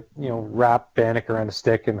 You wrap bannock around a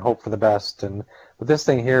stick and hope for the best. And with this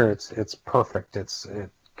thing here, it's perfect. It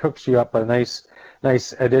cooks you up a nice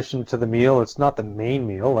addition to the meal. It's not the main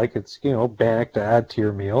meal, like it's bannock to add to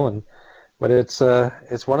your meal, but it's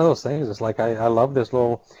one of those things. It's like I love this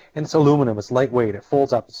little, and it's aluminum. It's lightweight. It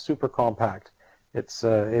folds up. It's super compact. It's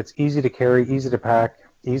easy to carry, easy to pack,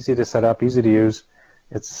 easy to set up, easy to use.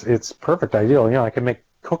 It's perfect, ideal. I can make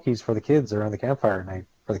cookies for the kids around the campfire at night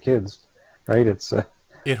for the kids, right?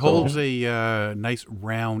 It holds a nice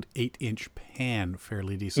round 8-inch pan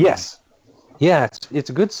fairly decently. Yes, yeah, it's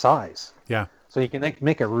a good size. Yeah. So you can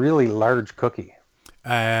make a really large cookie.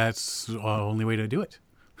 That's the only way to do it.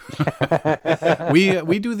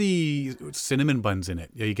 we do the cinnamon buns in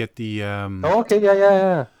it. You get the okay,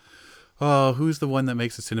 yeah. Oh, who's the one that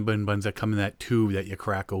makes the cinnamon buns that come in that tube that you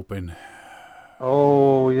crack open?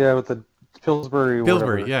 Oh yeah, with the Pillsbury.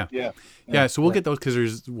 Pillsbury, whatever. Yeah. So we'll get those because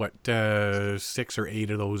there's 6 or 8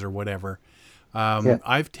 of those or whatever.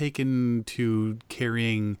 I've taken to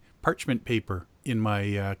carrying parchment paper in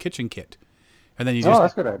my kitchen kit. And then you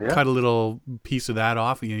just cut a little piece of that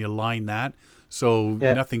off, and you line that so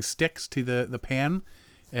nothing sticks to the pan.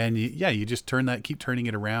 And you just keep turning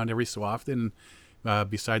it around every so often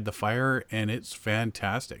beside the fire, and it's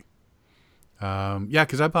fantastic.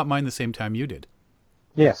 Because I bought mine the same time you did.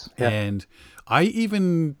 Yes. Yeah. And I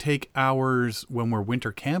even take ours when we're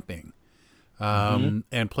winter camping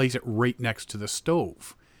and place it right next to the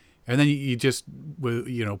stove. And then you just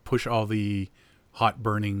push all the hot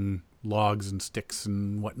burning logs and sticks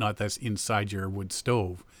and whatnot that's inside your wood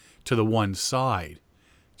stove to the one side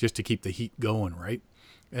just to keep the heat going, right?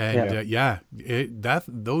 And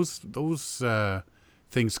those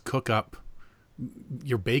things cook up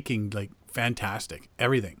your baking like fantastic.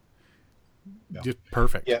 Everything, just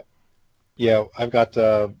perfect. Yeah. I've got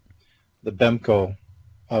the Bemco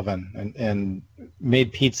oven and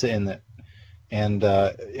made pizza in it, and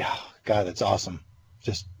God, it's awesome.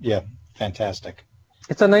 Just fantastic.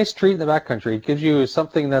 It's a nice treat in the backcountry. It gives you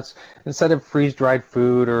something that's, instead of freeze-dried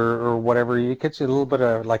food or whatever, it gets you a little bit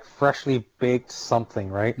of like freshly baked something,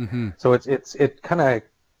 right? Mm-hmm. So it kind of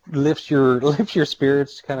lifts your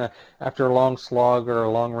spirits kind of after a long slog or a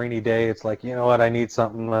long rainy day. It's like, you know what, I need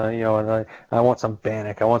something, and I want some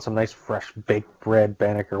bannock. I want some nice fresh baked bread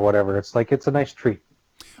bannock or whatever. It's like, it's a nice treat.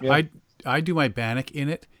 Yeah. I do my bannock in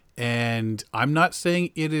it. And I'm not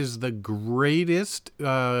saying it is the greatest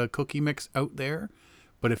cookie mix out there,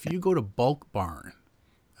 but if you go to Bulk Barn,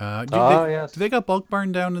 do they got Bulk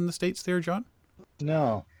Barn down in the States there, John?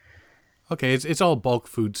 No. Okay, it's all bulk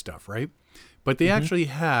food stuff, right? But they actually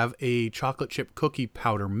have a chocolate chip cookie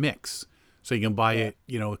powder mix. So you can buy it,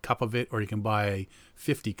 a cup of it, or you can buy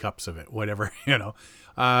 50 cups of it, whatever, You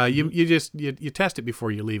test it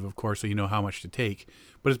before you leave, of course, so you know how much to take.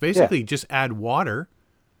 But it's basically just add water,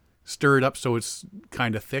 stir it up so it's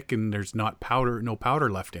kind of thick and there's no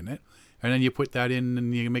powder left in it. And then you put that in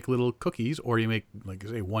and you make little cookies, or you make, like I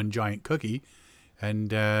say, one giant cookie. And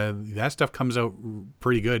that stuff comes out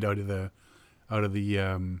pretty good out of the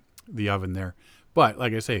oven there. But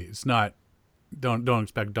like I say, it's not, don't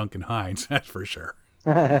expect Duncan Hines, that's for sure.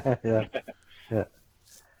 Yeah.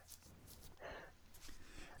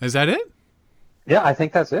 Is that it? Yeah, I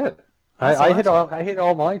think that's it. I hit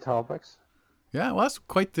all my topics. Yeah, well, that's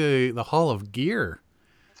quite the hall of gear.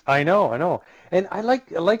 I know, and I like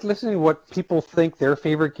listening to what people think their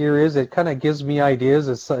favorite gear is. It kind of gives me ideas.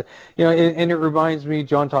 It's and it reminds me,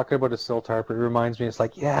 John talking about a sill tarp. It reminds me, it's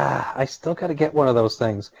like, yeah, I still got to get one of those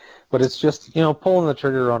things, but it's just pulling the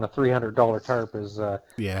trigger on a $300 tarp is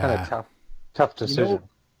kind of tough decision.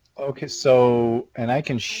 Okay, so and I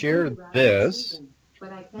can share this.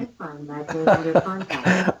 But I can't find my under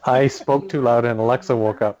contact. I spoke too loud and Alexa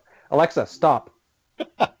woke up. Alexa, stop.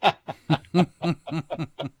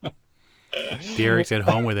 Derek's at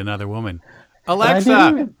home with another woman.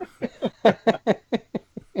 Alexa!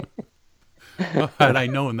 Had I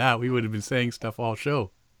known that, we would have been saying stuff all show.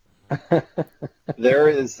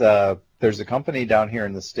 There's a company down here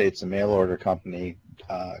in the States, a mail order company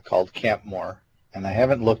called Campmore, and I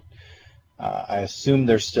haven't looked. I assume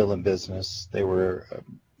they're still in business. They were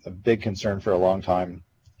a big concern for a long time,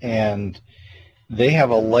 and they have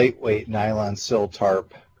a lightweight nylon sill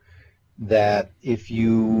tarp that if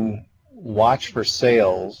you watch for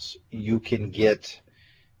sales, you can get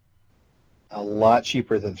a lot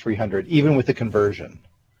cheaper than $300, even with the conversion.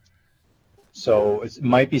 So it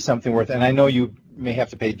might be something worth, and I know you may have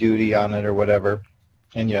to pay duty on it or whatever.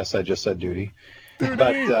 And yes, I just said duty. But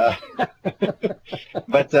they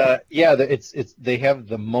have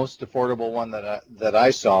the most affordable one that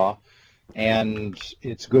I saw, and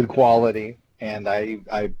it's good quality. And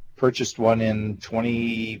I purchased one in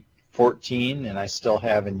 2014, and I still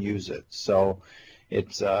haven't used it. So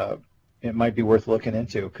it might be worth looking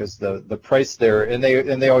into, because the price there, and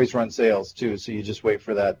they always run sales too. So you just wait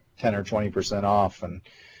for that 10 or 20% off, and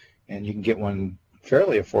you can get one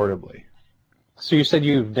fairly affordably. So you said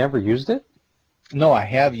you've never used it? No, I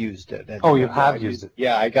have used it. Oh, you have used it?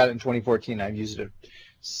 Yeah, I got it in 2014. I've used it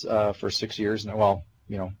for 6 years now. Well,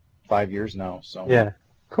 5 years now. So yeah,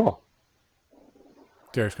 cool.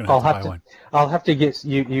 Derek's gonna have to buy one. I'll have to get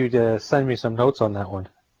you to send me some notes on that one.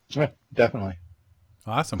 Yeah, definitely.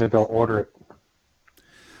 Awesome. Maybe I'll order it.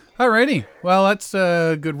 Alrighty. Well, that's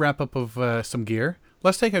a good wrap up of some gear.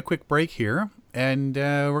 Let's take a quick break here, and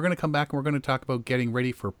we're going to come back and we're going to talk about getting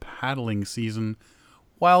ready for paddling season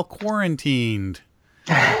while quarantined.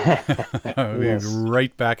 We'll be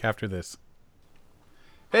right back after this.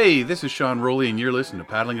 Hey, this is Sean Rowley, and you're listening to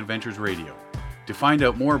Paddling Adventures Radio. To find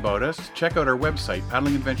out more about us, check out our website,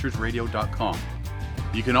 paddlingadventuresradio.com.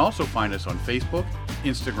 You can also find us on Facebook,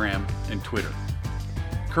 Instagram, and Twitter.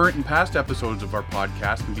 Current and past episodes of our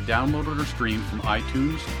podcast can be downloaded or streamed from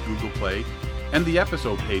iTunes, Google Play, and the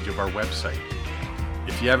episode page of our website.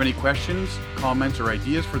 If you have any questions, comments, or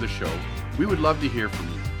ideas for the show, we would love to hear from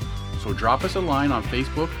you. So drop us a line on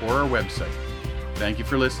Facebook or our website. Thank you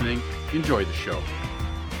for listening. Enjoy the show.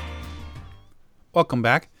 Welcome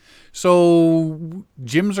back. So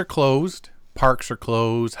gyms are closed, parks are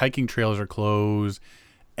closed, hiking trails are closed.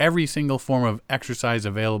 Every single form of exercise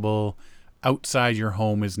available outside your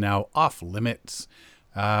home is now off limits.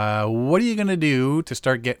 What are you going to do to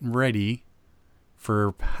start getting ready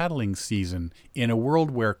for paddling season in a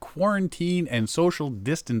world where quarantine and social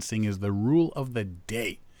distancing is the rule of the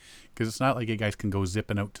day. Because it's not like you guys can go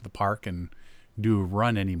zipping out to the park and do a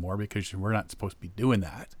run anymore, because we're not supposed to be doing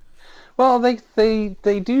that. Well,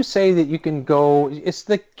 they do say that you can go. It's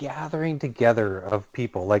the gathering together of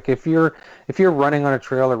people. Like if you're running on a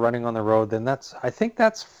trail or running on the road, then I think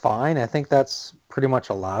that's fine. I think that's pretty much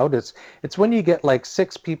allowed. It's when you get like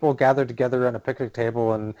 6 people gathered together on a picnic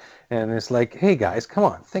table and it's like, hey guys, come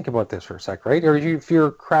on, think about this for a sec, right? Or if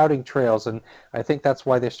you're crowding trails, and I think that's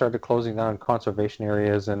why they started closing down conservation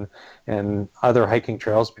areas and other hiking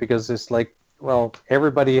trails, because it's like, well,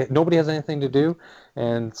 nobody has anything to do,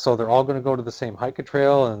 and so they're all going to go to the same hiking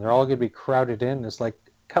trail, and they're all going to be crowded in. It's like,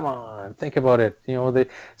 come on, think about it. The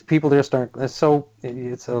people just aren't. It's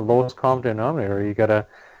a lowest common denominator.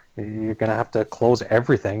 You're gonna have to close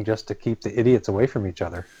everything just to keep the idiots away from each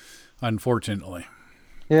other. Unfortunately.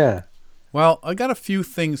 Yeah. Well, I got a few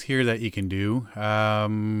things here that you can do.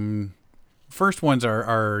 First ones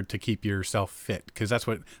are to keep yourself fit, because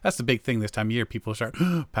that's the big thing this time of year. People start,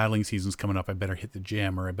 paddling season's coming up, I better hit the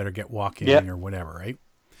gym, or I better get walking, or whatever, right?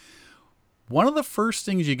 One of the first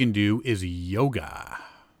things you can do is yoga.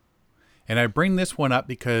 And I bring this one up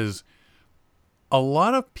because a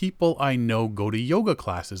lot of people I know go to yoga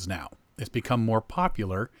classes now. It's become more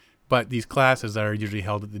popular, but these classes that are usually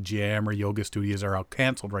held at the gym or yoga studios are all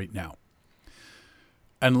canceled right now.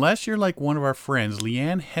 Unless you're like one of our friends,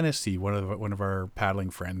 Leanne Hennessy, one of our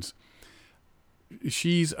paddling friends.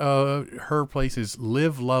 She's her place is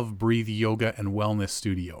Live, Love, Breathe Yoga and Wellness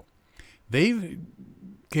Studio. They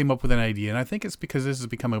came up with an idea, and I think it's because this has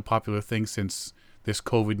become a popular thing since this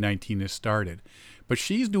COVID-19 has started. But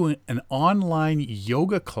she's doing an online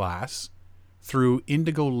yoga class through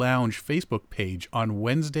Indigo Lounge Facebook page on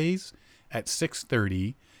Wednesdays at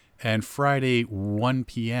 6:30 and Friday 1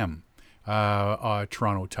 p.m.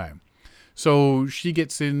 Toronto time. So she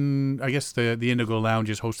gets in, I guess the Indigo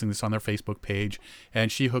Lounge is hosting this on their Facebook page,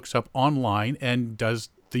 and she hooks up online and does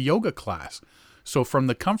the yoga class. So from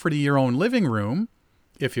the comfort of your own living room,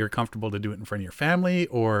 if you're comfortable to do it in front of your family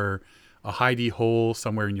or a hidey hole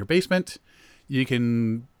somewhere in your basement, you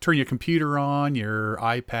can turn your computer on, your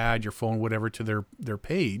iPad, your phone, whatever, to their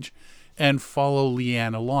page and follow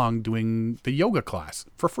Leanne along doing the yoga class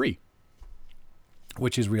for free,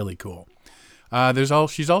 which is really cool.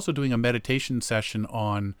 She's also doing a meditation session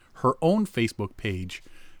on her own Facebook page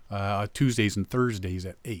Tuesdays and Thursdays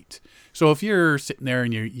at 8. So if you're sitting there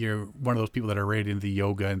and you're one of those people that are right into the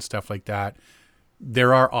yoga and stuff like that,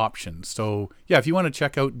 there are options. So yeah, if you want to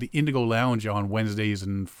check out the Indigo Lounge on Wednesdays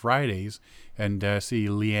and Fridays and see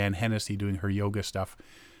Leanne Hennessy doing her yoga stuff,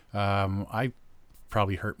 I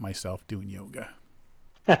probably hurt myself doing yoga.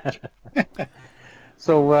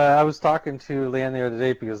 So I was talking to Leanne the other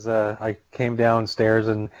day because I came downstairs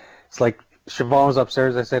and it's like Siobhan was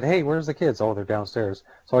upstairs. I said, "Hey, where's the kids?" "Oh, they're downstairs."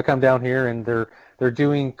 So I come down here and they're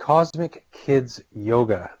doing Cosmic Kids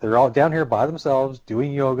Yoga. They're all down here by themselves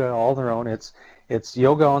doing yoga all their own. It's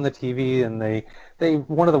yoga on the TV, and they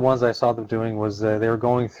one of the ones I saw them doing was they were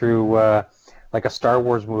going through like a Star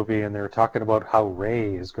Wars movie, and they were talking about how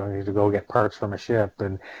Rey is going to go get parts from a ship,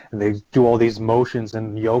 and they do all these motions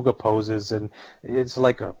and yoga poses, and it's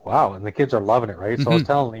like, wow, and the kids are loving it, right? So I was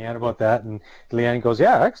telling Leanne about that, and Leanne goes,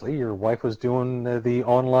 "Yeah, actually, your wife was doing the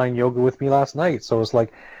online yoga with me last night." So so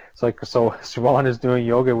Siobhan is doing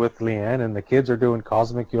yoga with Leanne, and the kids are doing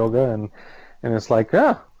cosmic yoga, and it's like,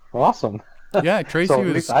 yeah, awesome. Yeah, Tracy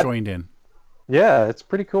was joined in. Yeah, it's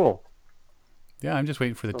pretty cool. Yeah, I'm just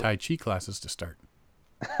waiting for the Tai Chi classes to start.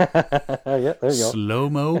 Yeah, there you go.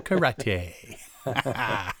 Slow-mo karate.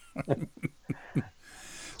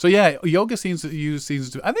 So yeah, yoga seems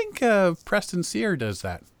to. I think Preston Sear does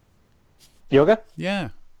that. Yoga? Yeah,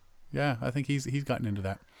 I think he's gotten into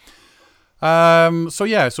that.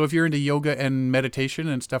 So if you're into yoga and meditation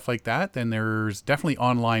and stuff like that, then there's definitely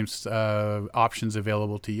online options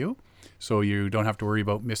available to you, so you don't have to worry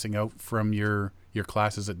about missing out from your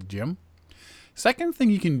classes at the gym. Second thing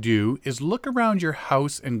you can do is look around your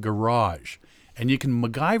house and garage, and you can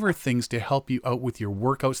MacGyver things to help you out with your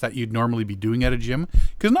workouts that you'd normally be doing at a gym,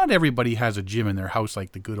 because not everybody has a gym in their house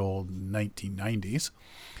like the good old 1990s.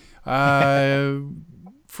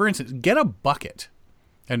 For instance, get a bucket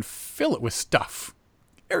and fill it with stuff.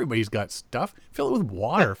 Everybody's got stuff. Fill it with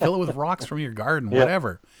water. Fill it with rocks from your garden,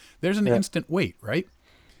 whatever. There's an instant weight, right?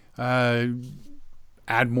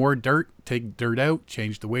 Add more dirt, take dirt out,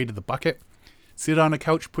 change the weight of the bucket. Sit on a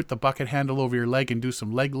couch, put the bucket handle over your leg and do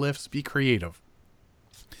some leg lifts. Be creative.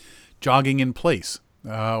 Jogging in place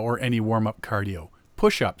or any warm-up cardio.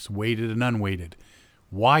 Push-ups, weighted and unweighted.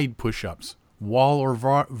 Wide push-ups. Wall or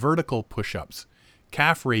vertical push-ups.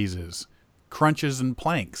 calf raises, crunches and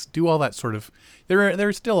planks. Do all that sort of. There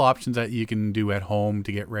are still options that you can do at home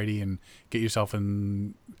to get ready and get yourself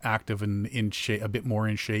active and in shape, a bit more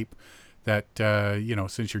in shape. That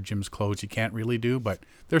since your gym's closed, you can't really do. But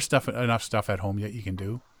there's enough stuff at home that you can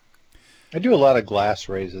do. I do a lot of glass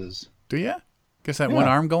raises. Do you? Get that one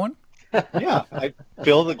arm going? Yeah, I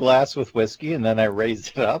fill the glass with whiskey and then I raise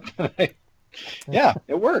it up. Yeah,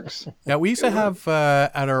 it works. Yeah, we used to have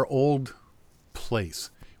at our old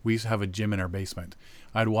place. We used to have a gym in our basement.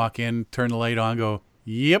 I'd walk in, turn the light on, go,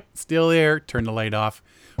 "Yep, still there." Turn the light off.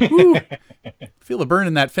 Woo, feel the burn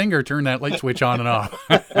in that finger. Turn that light switch on and off.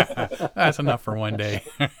 That's enough for one day.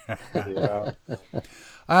 Yeah.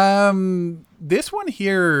 This one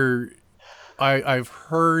here, I've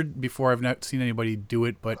heard before. I've not seen anybody do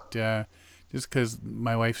it, but just because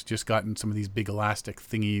my wife's just gotten some of these big elastic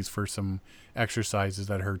thingies for some exercises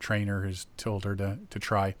that her trainer has told her to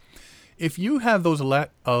try. If you have those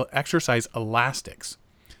exercise elastics,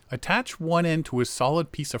 attach one end to a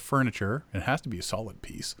solid piece of furniture, and it has to be a solid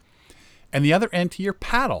piece, and the other end to your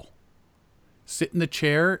paddle. Sit in the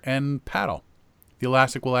chair and paddle. The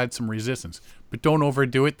elastic will add some resistance, but don't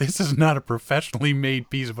overdo it. This is not a professionally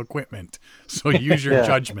made piece of equipment, so use your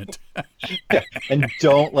judgment. And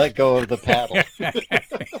don't let go of the paddle.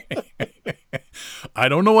 I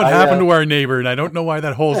don't know what happened to our neighbor, and I don't know why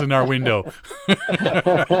that hole's in our window.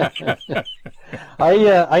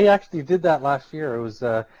 I actually did that last year. It was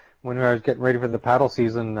when I was getting ready for the paddle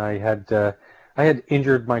season. I had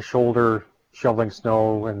injured my shoulder shoveling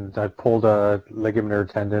snow, and I pulled a ligament or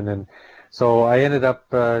tendon, and so I ended up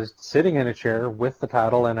sitting in a chair with the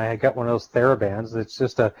paddle, and I got one of those TheraBands. It's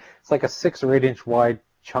like a 6 or 8 inch wide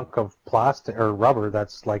chunk of plastic or rubber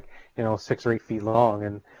that's like 6 or 8 feet long,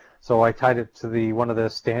 and so I tied it to one of the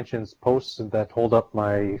stanchions posts that hold up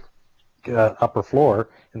my upper floor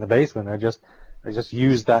in the basement. I just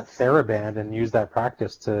used that TheraBand and used that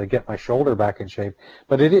practice to get my shoulder back in shape.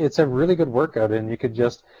 But it's a really good workout, and you could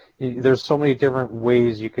there's so many different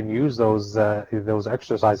ways you can use those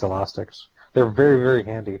exercise elastics. They're very, very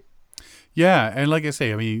handy. Yeah, and like I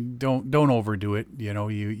say, I mean, don't overdo it.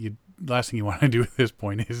 You last thing you want to do at this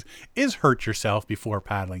point is hurt yourself before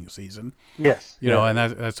paddling season. Yes. And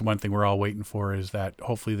that's one thing we're all waiting for, is that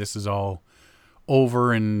hopefully this is all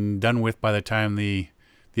over and done with by the time the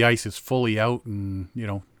ice is fully out, and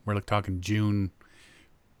we're talking June,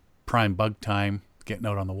 prime bug time, getting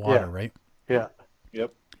out on the water, right? Yeah.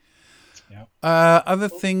 Yep. Other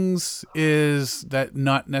things is that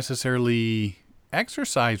not necessarily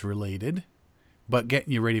exercise related, but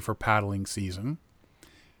getting you ready for paddling season.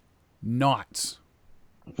 Knots.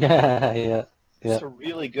 Yeah. It's a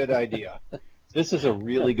really good idea. This is a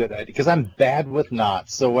really good idea, because I'm bad with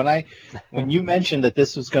knots. So when you mentioned that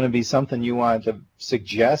this was going to be something you wanted to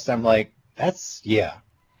suggest, I'm like,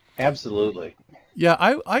 absolutely. Yeah,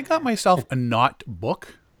 I got myself a knot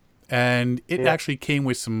book, and it actually came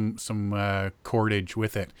with some cordage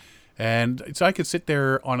with it. And so I could sit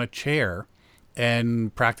there on a chair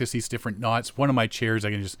and practice these different knots. One of my chairs,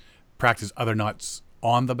 I can just practice other knots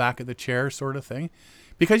on the back of the chair, sort of thing.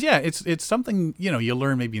 Because it's something you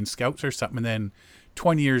learn maybe in Scouts or something, and then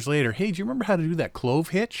 20 years later, hey, do you remember how to do that clove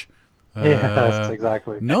hitch? Yes,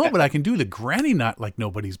 exactly. No, but I can do the granny knot like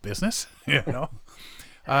nobody's business. I don't know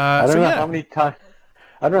how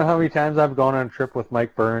many times I've gone on a trip with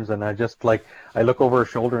Mike Burns, and I just I look over his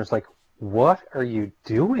shoulder and it's like, what are you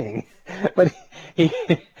doing? But he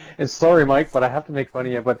and sorry, Mike, but I have to make fun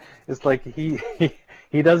of you. But it's like he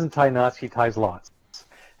doesn't tie knots; he ties lots.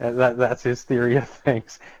 That's his theory of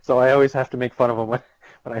things. So I always have to make fun of him when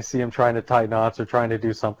I see him trying to tie knots or trying to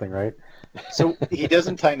do something, right? So he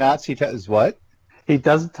doesn't tie knots, he ties what? He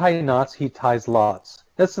doesn't tie knots, he ties lots.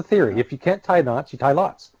 That's the theory. If you can't tie knots, you tie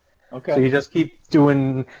lots. Okay. So you just keep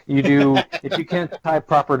doing, if you can't tie a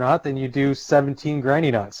proper knot, then you do 17 granny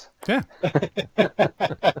knots. Yeah.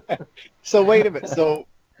 So wait a minute. So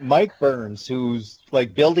Mike Burns, who's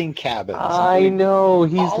building cabins. I know.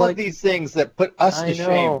 He's all of these things that put us to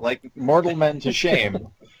shame, like mortal men to shame.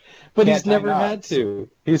 But he's never had to.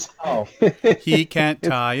 He can't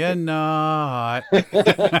tie a knot.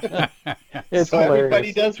 It's so hilarious.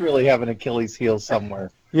 Everybody does really have an Achilles heel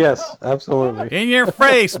somewhere. Yes, absolutely. In your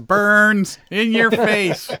face, Burns. In your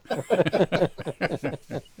face.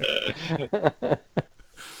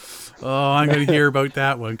 Oh, I'm going to hear about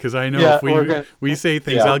that one, because I know if we say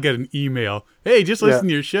things, I'll get an email. Hey, just listen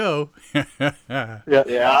to your show. Yeah.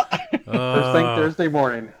 First thing Thursday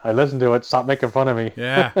morning, I listen to it. Stop making fun of me.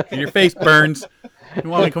 Yeah, in your face, Burns. You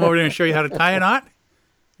want me to come over there and show you how to tie a knot?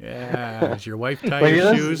 Yeah, does your wife tie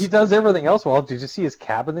your shoes? He does everything else well. Did you see his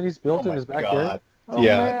cabin that he's built in his backyard? Oh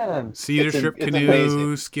Yeah. man. Cedar It's strip amazing.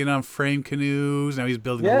 canoes, skin on frame canoes. Now he's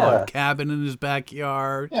building a log cabin in his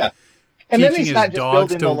backyard. Yeah. And then Teaching he's his not just dogs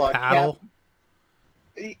building the to log paddle.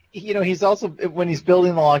 cabin. He's also, when he's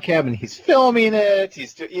building the log cabin, he's filming it.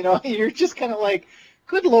 You're just kind of like,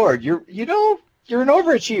 good Lord, you're an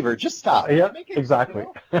overachiever. Just stop. Yeah, Make it, exactly.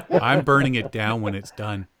 I'm burning it down when it's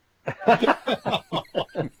done. The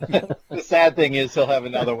sad thing is he'll have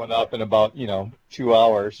another one up in about 2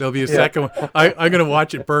 hours. There'll be a second one. I'm going to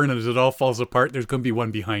watch it burn, and as it all falls apart, there's going to be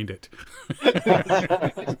one behind it.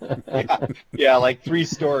 Yeah, like 3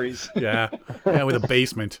 stories. Yeah, with a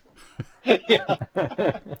basement.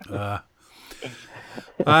 Yeah.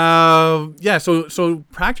 So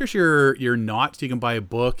practice your knots. You can buy a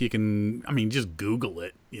book. You can, just Google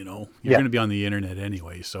it. You're going to be on the internet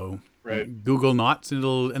anyway. So Right. Google knots, and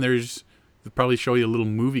they'll probably show you little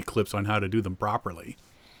movie clips on how to do them properly.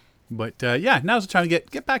 But now's the time to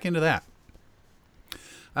get back into that.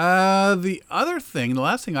 The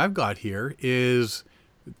last thing I've got here is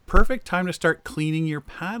perfect time to start cleaning your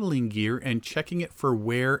paddling gear and checking it for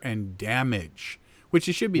wear and damage, which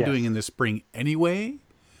you should be doing in the spring anyway.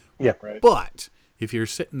 Yeah. Right. But if you're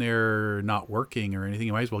sitting there not working or anything,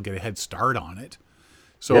 you might as well get a head start on it.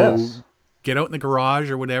 So Yes. get out in the garage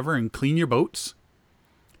or whatever and clean your boats.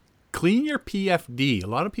 Clean your PFD. A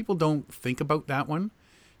lot of people don't think about that one.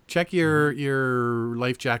 Check your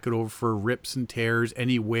life jacket over for rips and tears,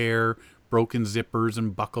 any wear, broken zippers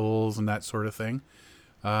and buckles and that sort of thing.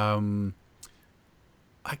 I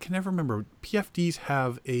can never remember. PFDs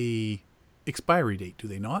have a expiry date, do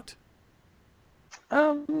they not?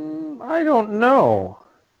 I don't know.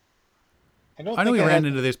 I know we ran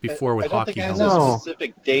into this before with I don't hockey think it has helmets. a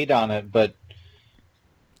specific date on it, but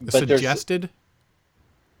there's- Suggested?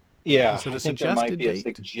 yeah, Is it a I think there might suggested be a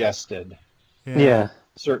date? suggested Yeah.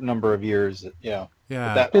 certain number of years. Yeah.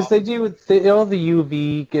 Yeah. That- Because all the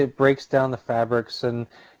UV breaks down the fabrics, and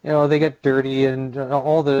they get dirty, and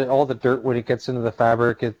all the dirt when it gets into the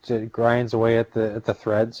fabric, it grinds away at the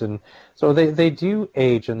threads, and so they do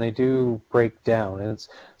age and they do break down, and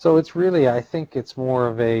it's really, I think it's more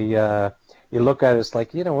of a you look at it, it's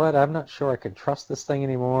like, what, I'm not sure I can trust this thing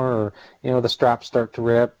anymore, or the straps start to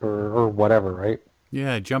rip or whatever, right?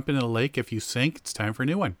 Yeah, jump into the lake. If you sink, it's time for a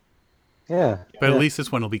new one. Yeah. But at least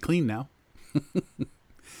this one will be clean now.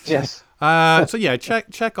 Yes. So yeah, check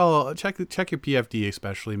your PFD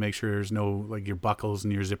especially. Make sure there's no, like, your buckles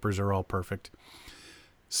and your zippers are all perfect.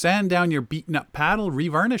 Sand down your beaten up paddle,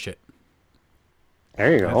 revarnish it.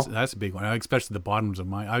 There you go. That's a big one, especially the bottoms of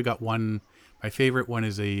mine. I got one. My favorite one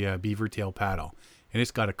is a beaver tail paddle, and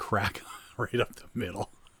it's got a crack right up the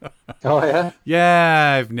middle. Oh yeah.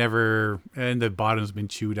 Yeah, and the bottom's been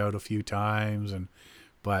chewed out a few times,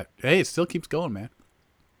 but hey, it still keeps going, man.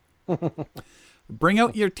 Bring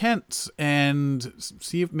out your tents and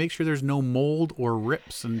make sure there's no mold or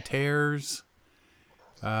rips and tears.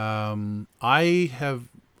 I have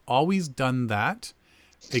always done that,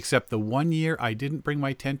 except the one year I didn't bring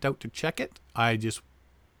my tent out to check it. I just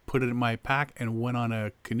put it in my pack and went on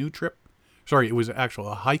a canoe trip. Sorry, it was actually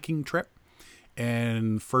a hiking trip.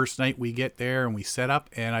 And first night we get there and we set up,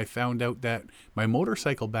 and I found out that my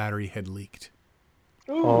motorcycle battery had leaked.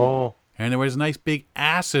 Oh. And there was a nice big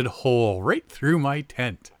acid hole right through my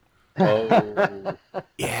tent. Oh.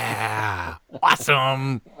 Yeah.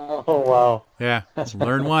 Awesome. Oh wow. Yeah.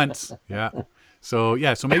 Learn once. Yeah. So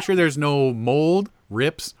make sure there's no mold,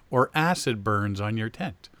 rips, or acid burns on your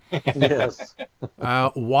tent. Yes.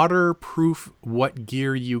 Waterproof what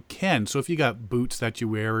gear you can. So if you got boots that you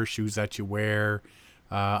wear or shoes that you wear,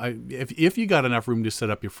 if you got enough room to set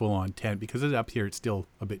up your full-on tent, because up here it's still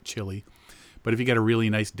a bit chilly. But if you got a really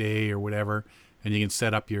nice day or whatever, and you can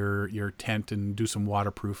set up your tent and do some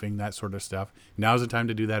waterproofing, that sort of stuff, now's the time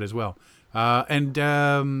to do that as well. And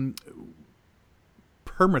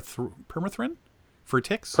permethrin for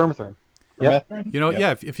ticks. Permethrin. Yep.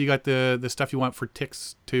 Yeah, if you got the stuff you want for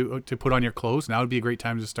ticks to put on your clothes, now would be a great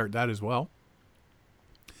time to start that as well.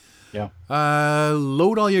 Yeah.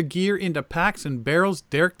 Load all your gear into packs and barrels.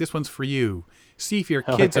 Derek, this one's for you. See if your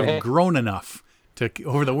kids Okay. have grown enough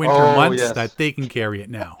over the winter Oh, months yes. that they can carry it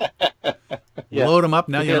now. Yeah. Load them up.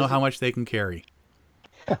 Now you know Because- how much they can carry.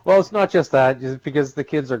 Well, it's not just that, just because the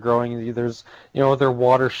kids are growing. There's, their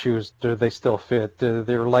water shoes. Do they still fit?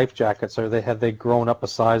 Their life jackets, have they grown up a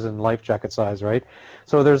size in life jacket size, right?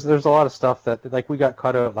 So there's a lot of stuff that, like, we got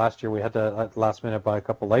cut out last year. We had to at the last minute buy a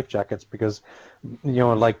couple life jackets because,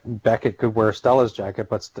 like Beckett could wear Stella's jacket,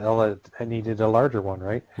 but Stella needed a larger one,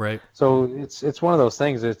 right? Right. So it's one of those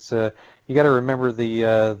things. It's you got to remember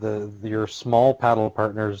your small paddle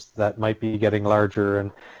partners that might be getting larger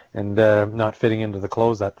and not fitting into the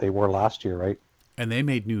clothes that they wore last year, right? And they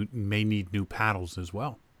may need new paddles as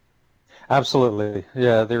well. Absolutely,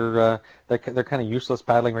 yeah. They're kind of useless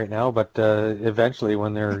paddling right now, but eventually,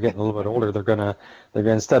 when they're getting a little bit older, they're gonna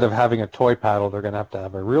instead of having a toy paddle, they're gonna have to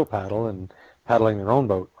have a real paddle and paddling their own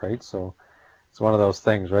boat, right? So it's one of those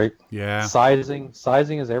things, right? Yeah. Sizing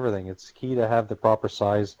is everything. It's key to have the proper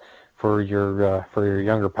size for your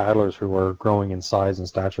younger paddlers who are growing in size and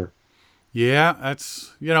stature. Yeah,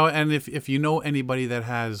 that's and if you know anybody that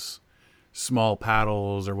has small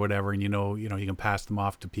paddles or whatever, and you can pass them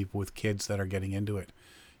off to people with kids that are getting into it.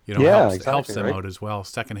 Yeah, helps exactly, them right? out as well.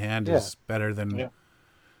 Secondhand Yeah. is better than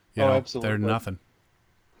absolutely. they're nothing.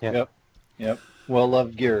 Yeah, Yep. Well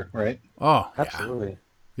loved gear, right? Oh, absolutely.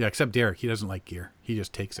 Yeah, except Derek, he doesn't like gear. He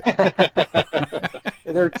just takes it.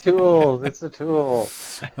 They're tools. It's a tool.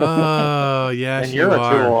 Oh, yes, And you're a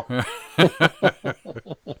tool.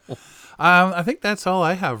 I think that's all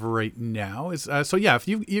I have right now. Is so yeah. If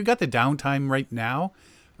you got the downtime right now,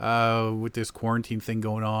 with this quarantine thing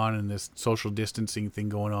going on and this social distancing thing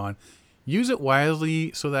going on, use it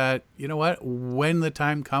wisely so that when the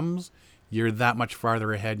time comes, you're that much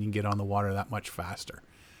farther ahead and you can get on the water that much faster.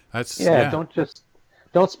 That's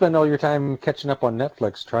Don't spend all your time catching up on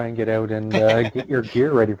Netflix. Try and get out and get your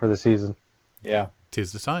gear ready for the season. Yeah.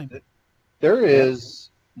 'Tis the sign. There is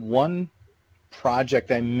one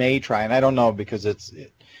project I may try, and I don't know because it's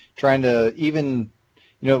trying to even,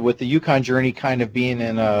 with the Yukon Journey kind of being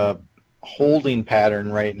in a holding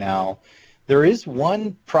pattern right now, there is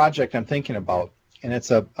one project I'm thinking about, and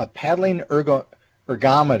it's a paddling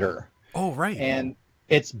ergometer. Oh, right. And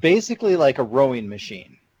it's basically like a rowing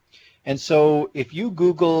machine. And so if you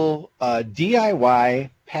Google DIY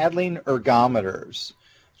paddling ergometers, a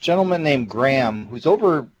gentleman named Graham, who's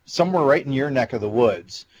over somewhere right in your neck of the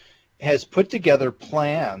woods, has put together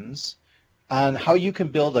plans on how you can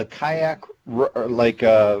build a kayak, like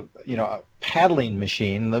a paddling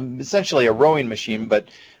machine, essentially a rowing machine, but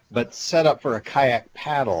set up for a kayak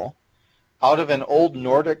paddle out of an old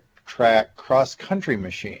Nordic track cross-country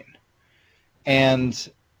machine. And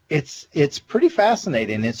it's pretty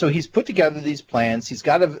fascinating. And so he's put together these plans. He's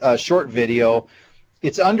got a short video.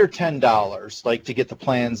 It's under $10, like, to get the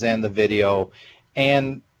plans and the video.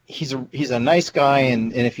 And he's a nice guy.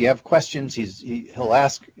 And if you have questions, he'll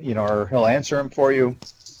ask, or he'll answer them for you.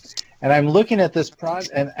 And I'm looking at this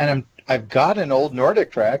project, and I've got an old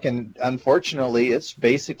Nordic track, and unfortunately, it's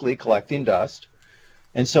basically collecting dust.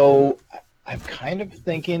 And so I'm kind of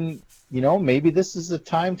thinking, maybe this is the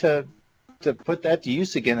time to put that to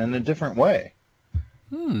use again in a different way.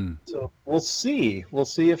 So we'll see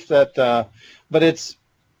if that, but it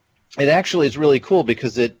actually is really cool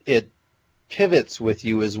because it pivots with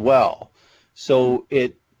you as well. So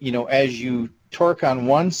it, as you torque on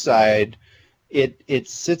one side, it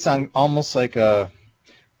sits on almost like I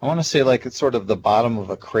want to say like it's sort of the bottom of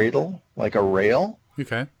a cradle, like a rail.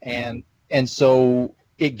 Okay. And so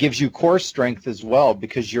it gives you core strength as well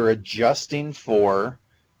because you're adjusting for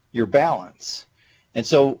your balance. And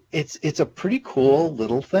so it's a pretty cool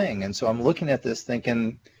little thing. And so I'm looking at this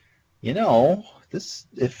thinking, this,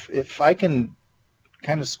 if I can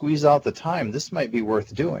kind of squeeze out the time, this might be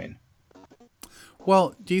worth doing.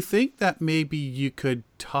 Well, do you think that maybe you could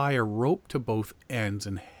tie a rope to both ends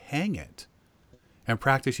and hang it and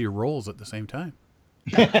practice your rolls at the same time?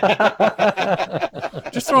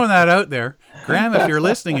 Just throwing that out there. Graham, if you're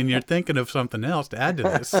listening and you're thinking of something else to add to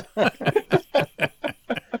this.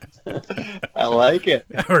 I like it.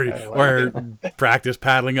 or practice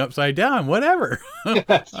paddling upside down, whatever.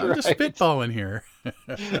 That's I'm right. just spitballing here.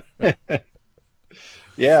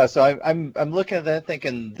 Yeah, so I'm looking at that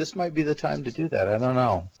thinking this might be the time to do that. I don't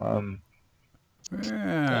know.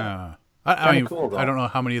 Yeah. I mean, cool, though. I don't know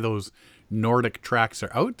how many of those Nordic tracks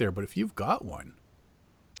are out there, but if you've got one.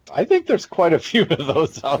 I think there's quite a few of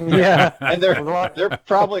those out there. Yeah. And they're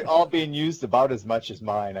probably all being used about as much as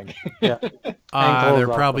mine. I guess. Yeah. They're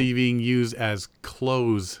off probably being used as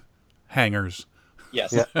clothes hangers.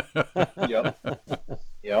 Yes. Yeah.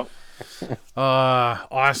 Yep.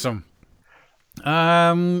 Awesome.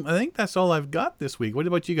 I think that's all I've got this week. What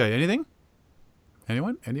about you guys? Anything?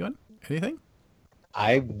 Anyone? Anything?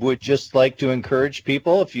 I would just like to encourage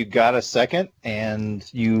people, if you got a second, and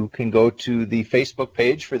you can go to the Facebook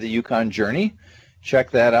page for the Yukon Journey, check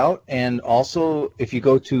that out. And also, if you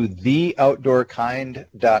go to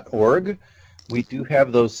theoutdoorkind.org, we do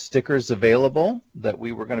have those stickers available that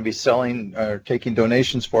we were going to be selling, or taking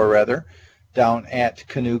donations for, rather, down at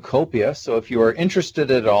Canoecopia. So if you are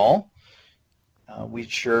interested at all, we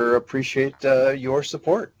sure appreciate your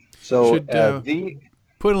support. So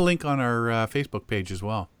put a link on our Facebook page as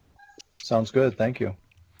well. Sounds good. Thank you.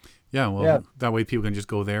 Yeah, well, that way people can just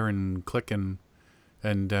go there and click and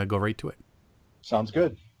and go right to it. Sounds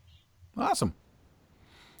good. Awesome.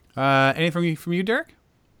 Anything from you, Derek?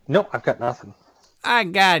 Nope, I've got nothing. I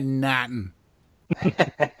got nothing.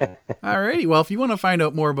 Alrighty. Well, if you want to find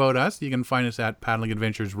out more about us, you can find us at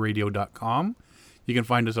paddlingadventuresradio.com. You can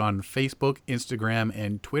find us on Facebook, Instagram,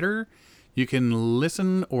 and Twitter. You can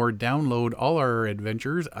listen or download all our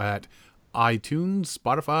adventures at iTunes,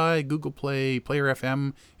 Spotify, Google Play, Player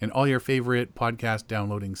FM, and all your favorite podcast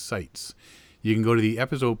downloading sites. You can go to the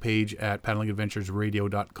episode page at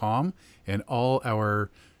paddlingadventuresradio.com, and all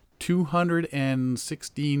our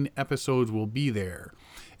 216 episodes will be there.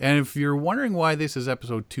 And if you're wondering why this is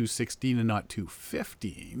episode 216 and not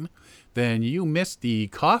 215, then you missed the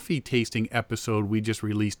coffee tasting episode we just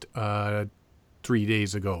released 3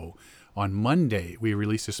 days ago. On Monday, we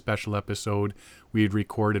released a special episode we had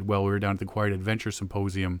recorded while we were down at the Quiet Adventure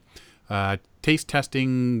Symposium, taste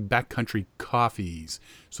testing backcountry coffees.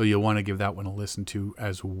 So you'll want to give that one a listen to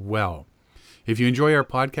as well. If you enjoy our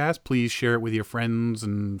podcast, please share it with your friends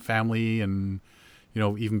and family and,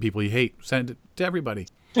 even people you hate. Send it to everybody.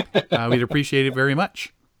 We'd appreciate it very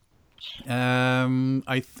much.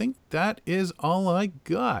 I think that is all I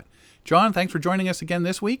got. John, thanks for joining us again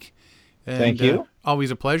this week. And, thank you.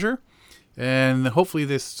 Always a pleasure. And hopefully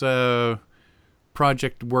this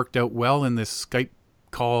project worked out well in this Skype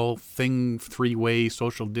call thing, 3-way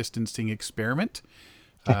social distancing experiment.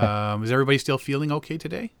 Is everybody still feeling okay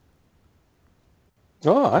today?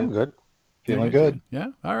 Oh, I'm good. Feeling good. Yeah.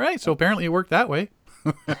 All right. So apparently it worked that way.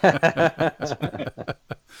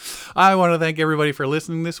 I want to thank everybody for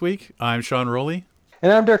listening this week. I'm Sean Rowley.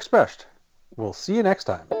 And I'm Derek Specht. We'll see you next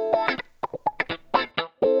time.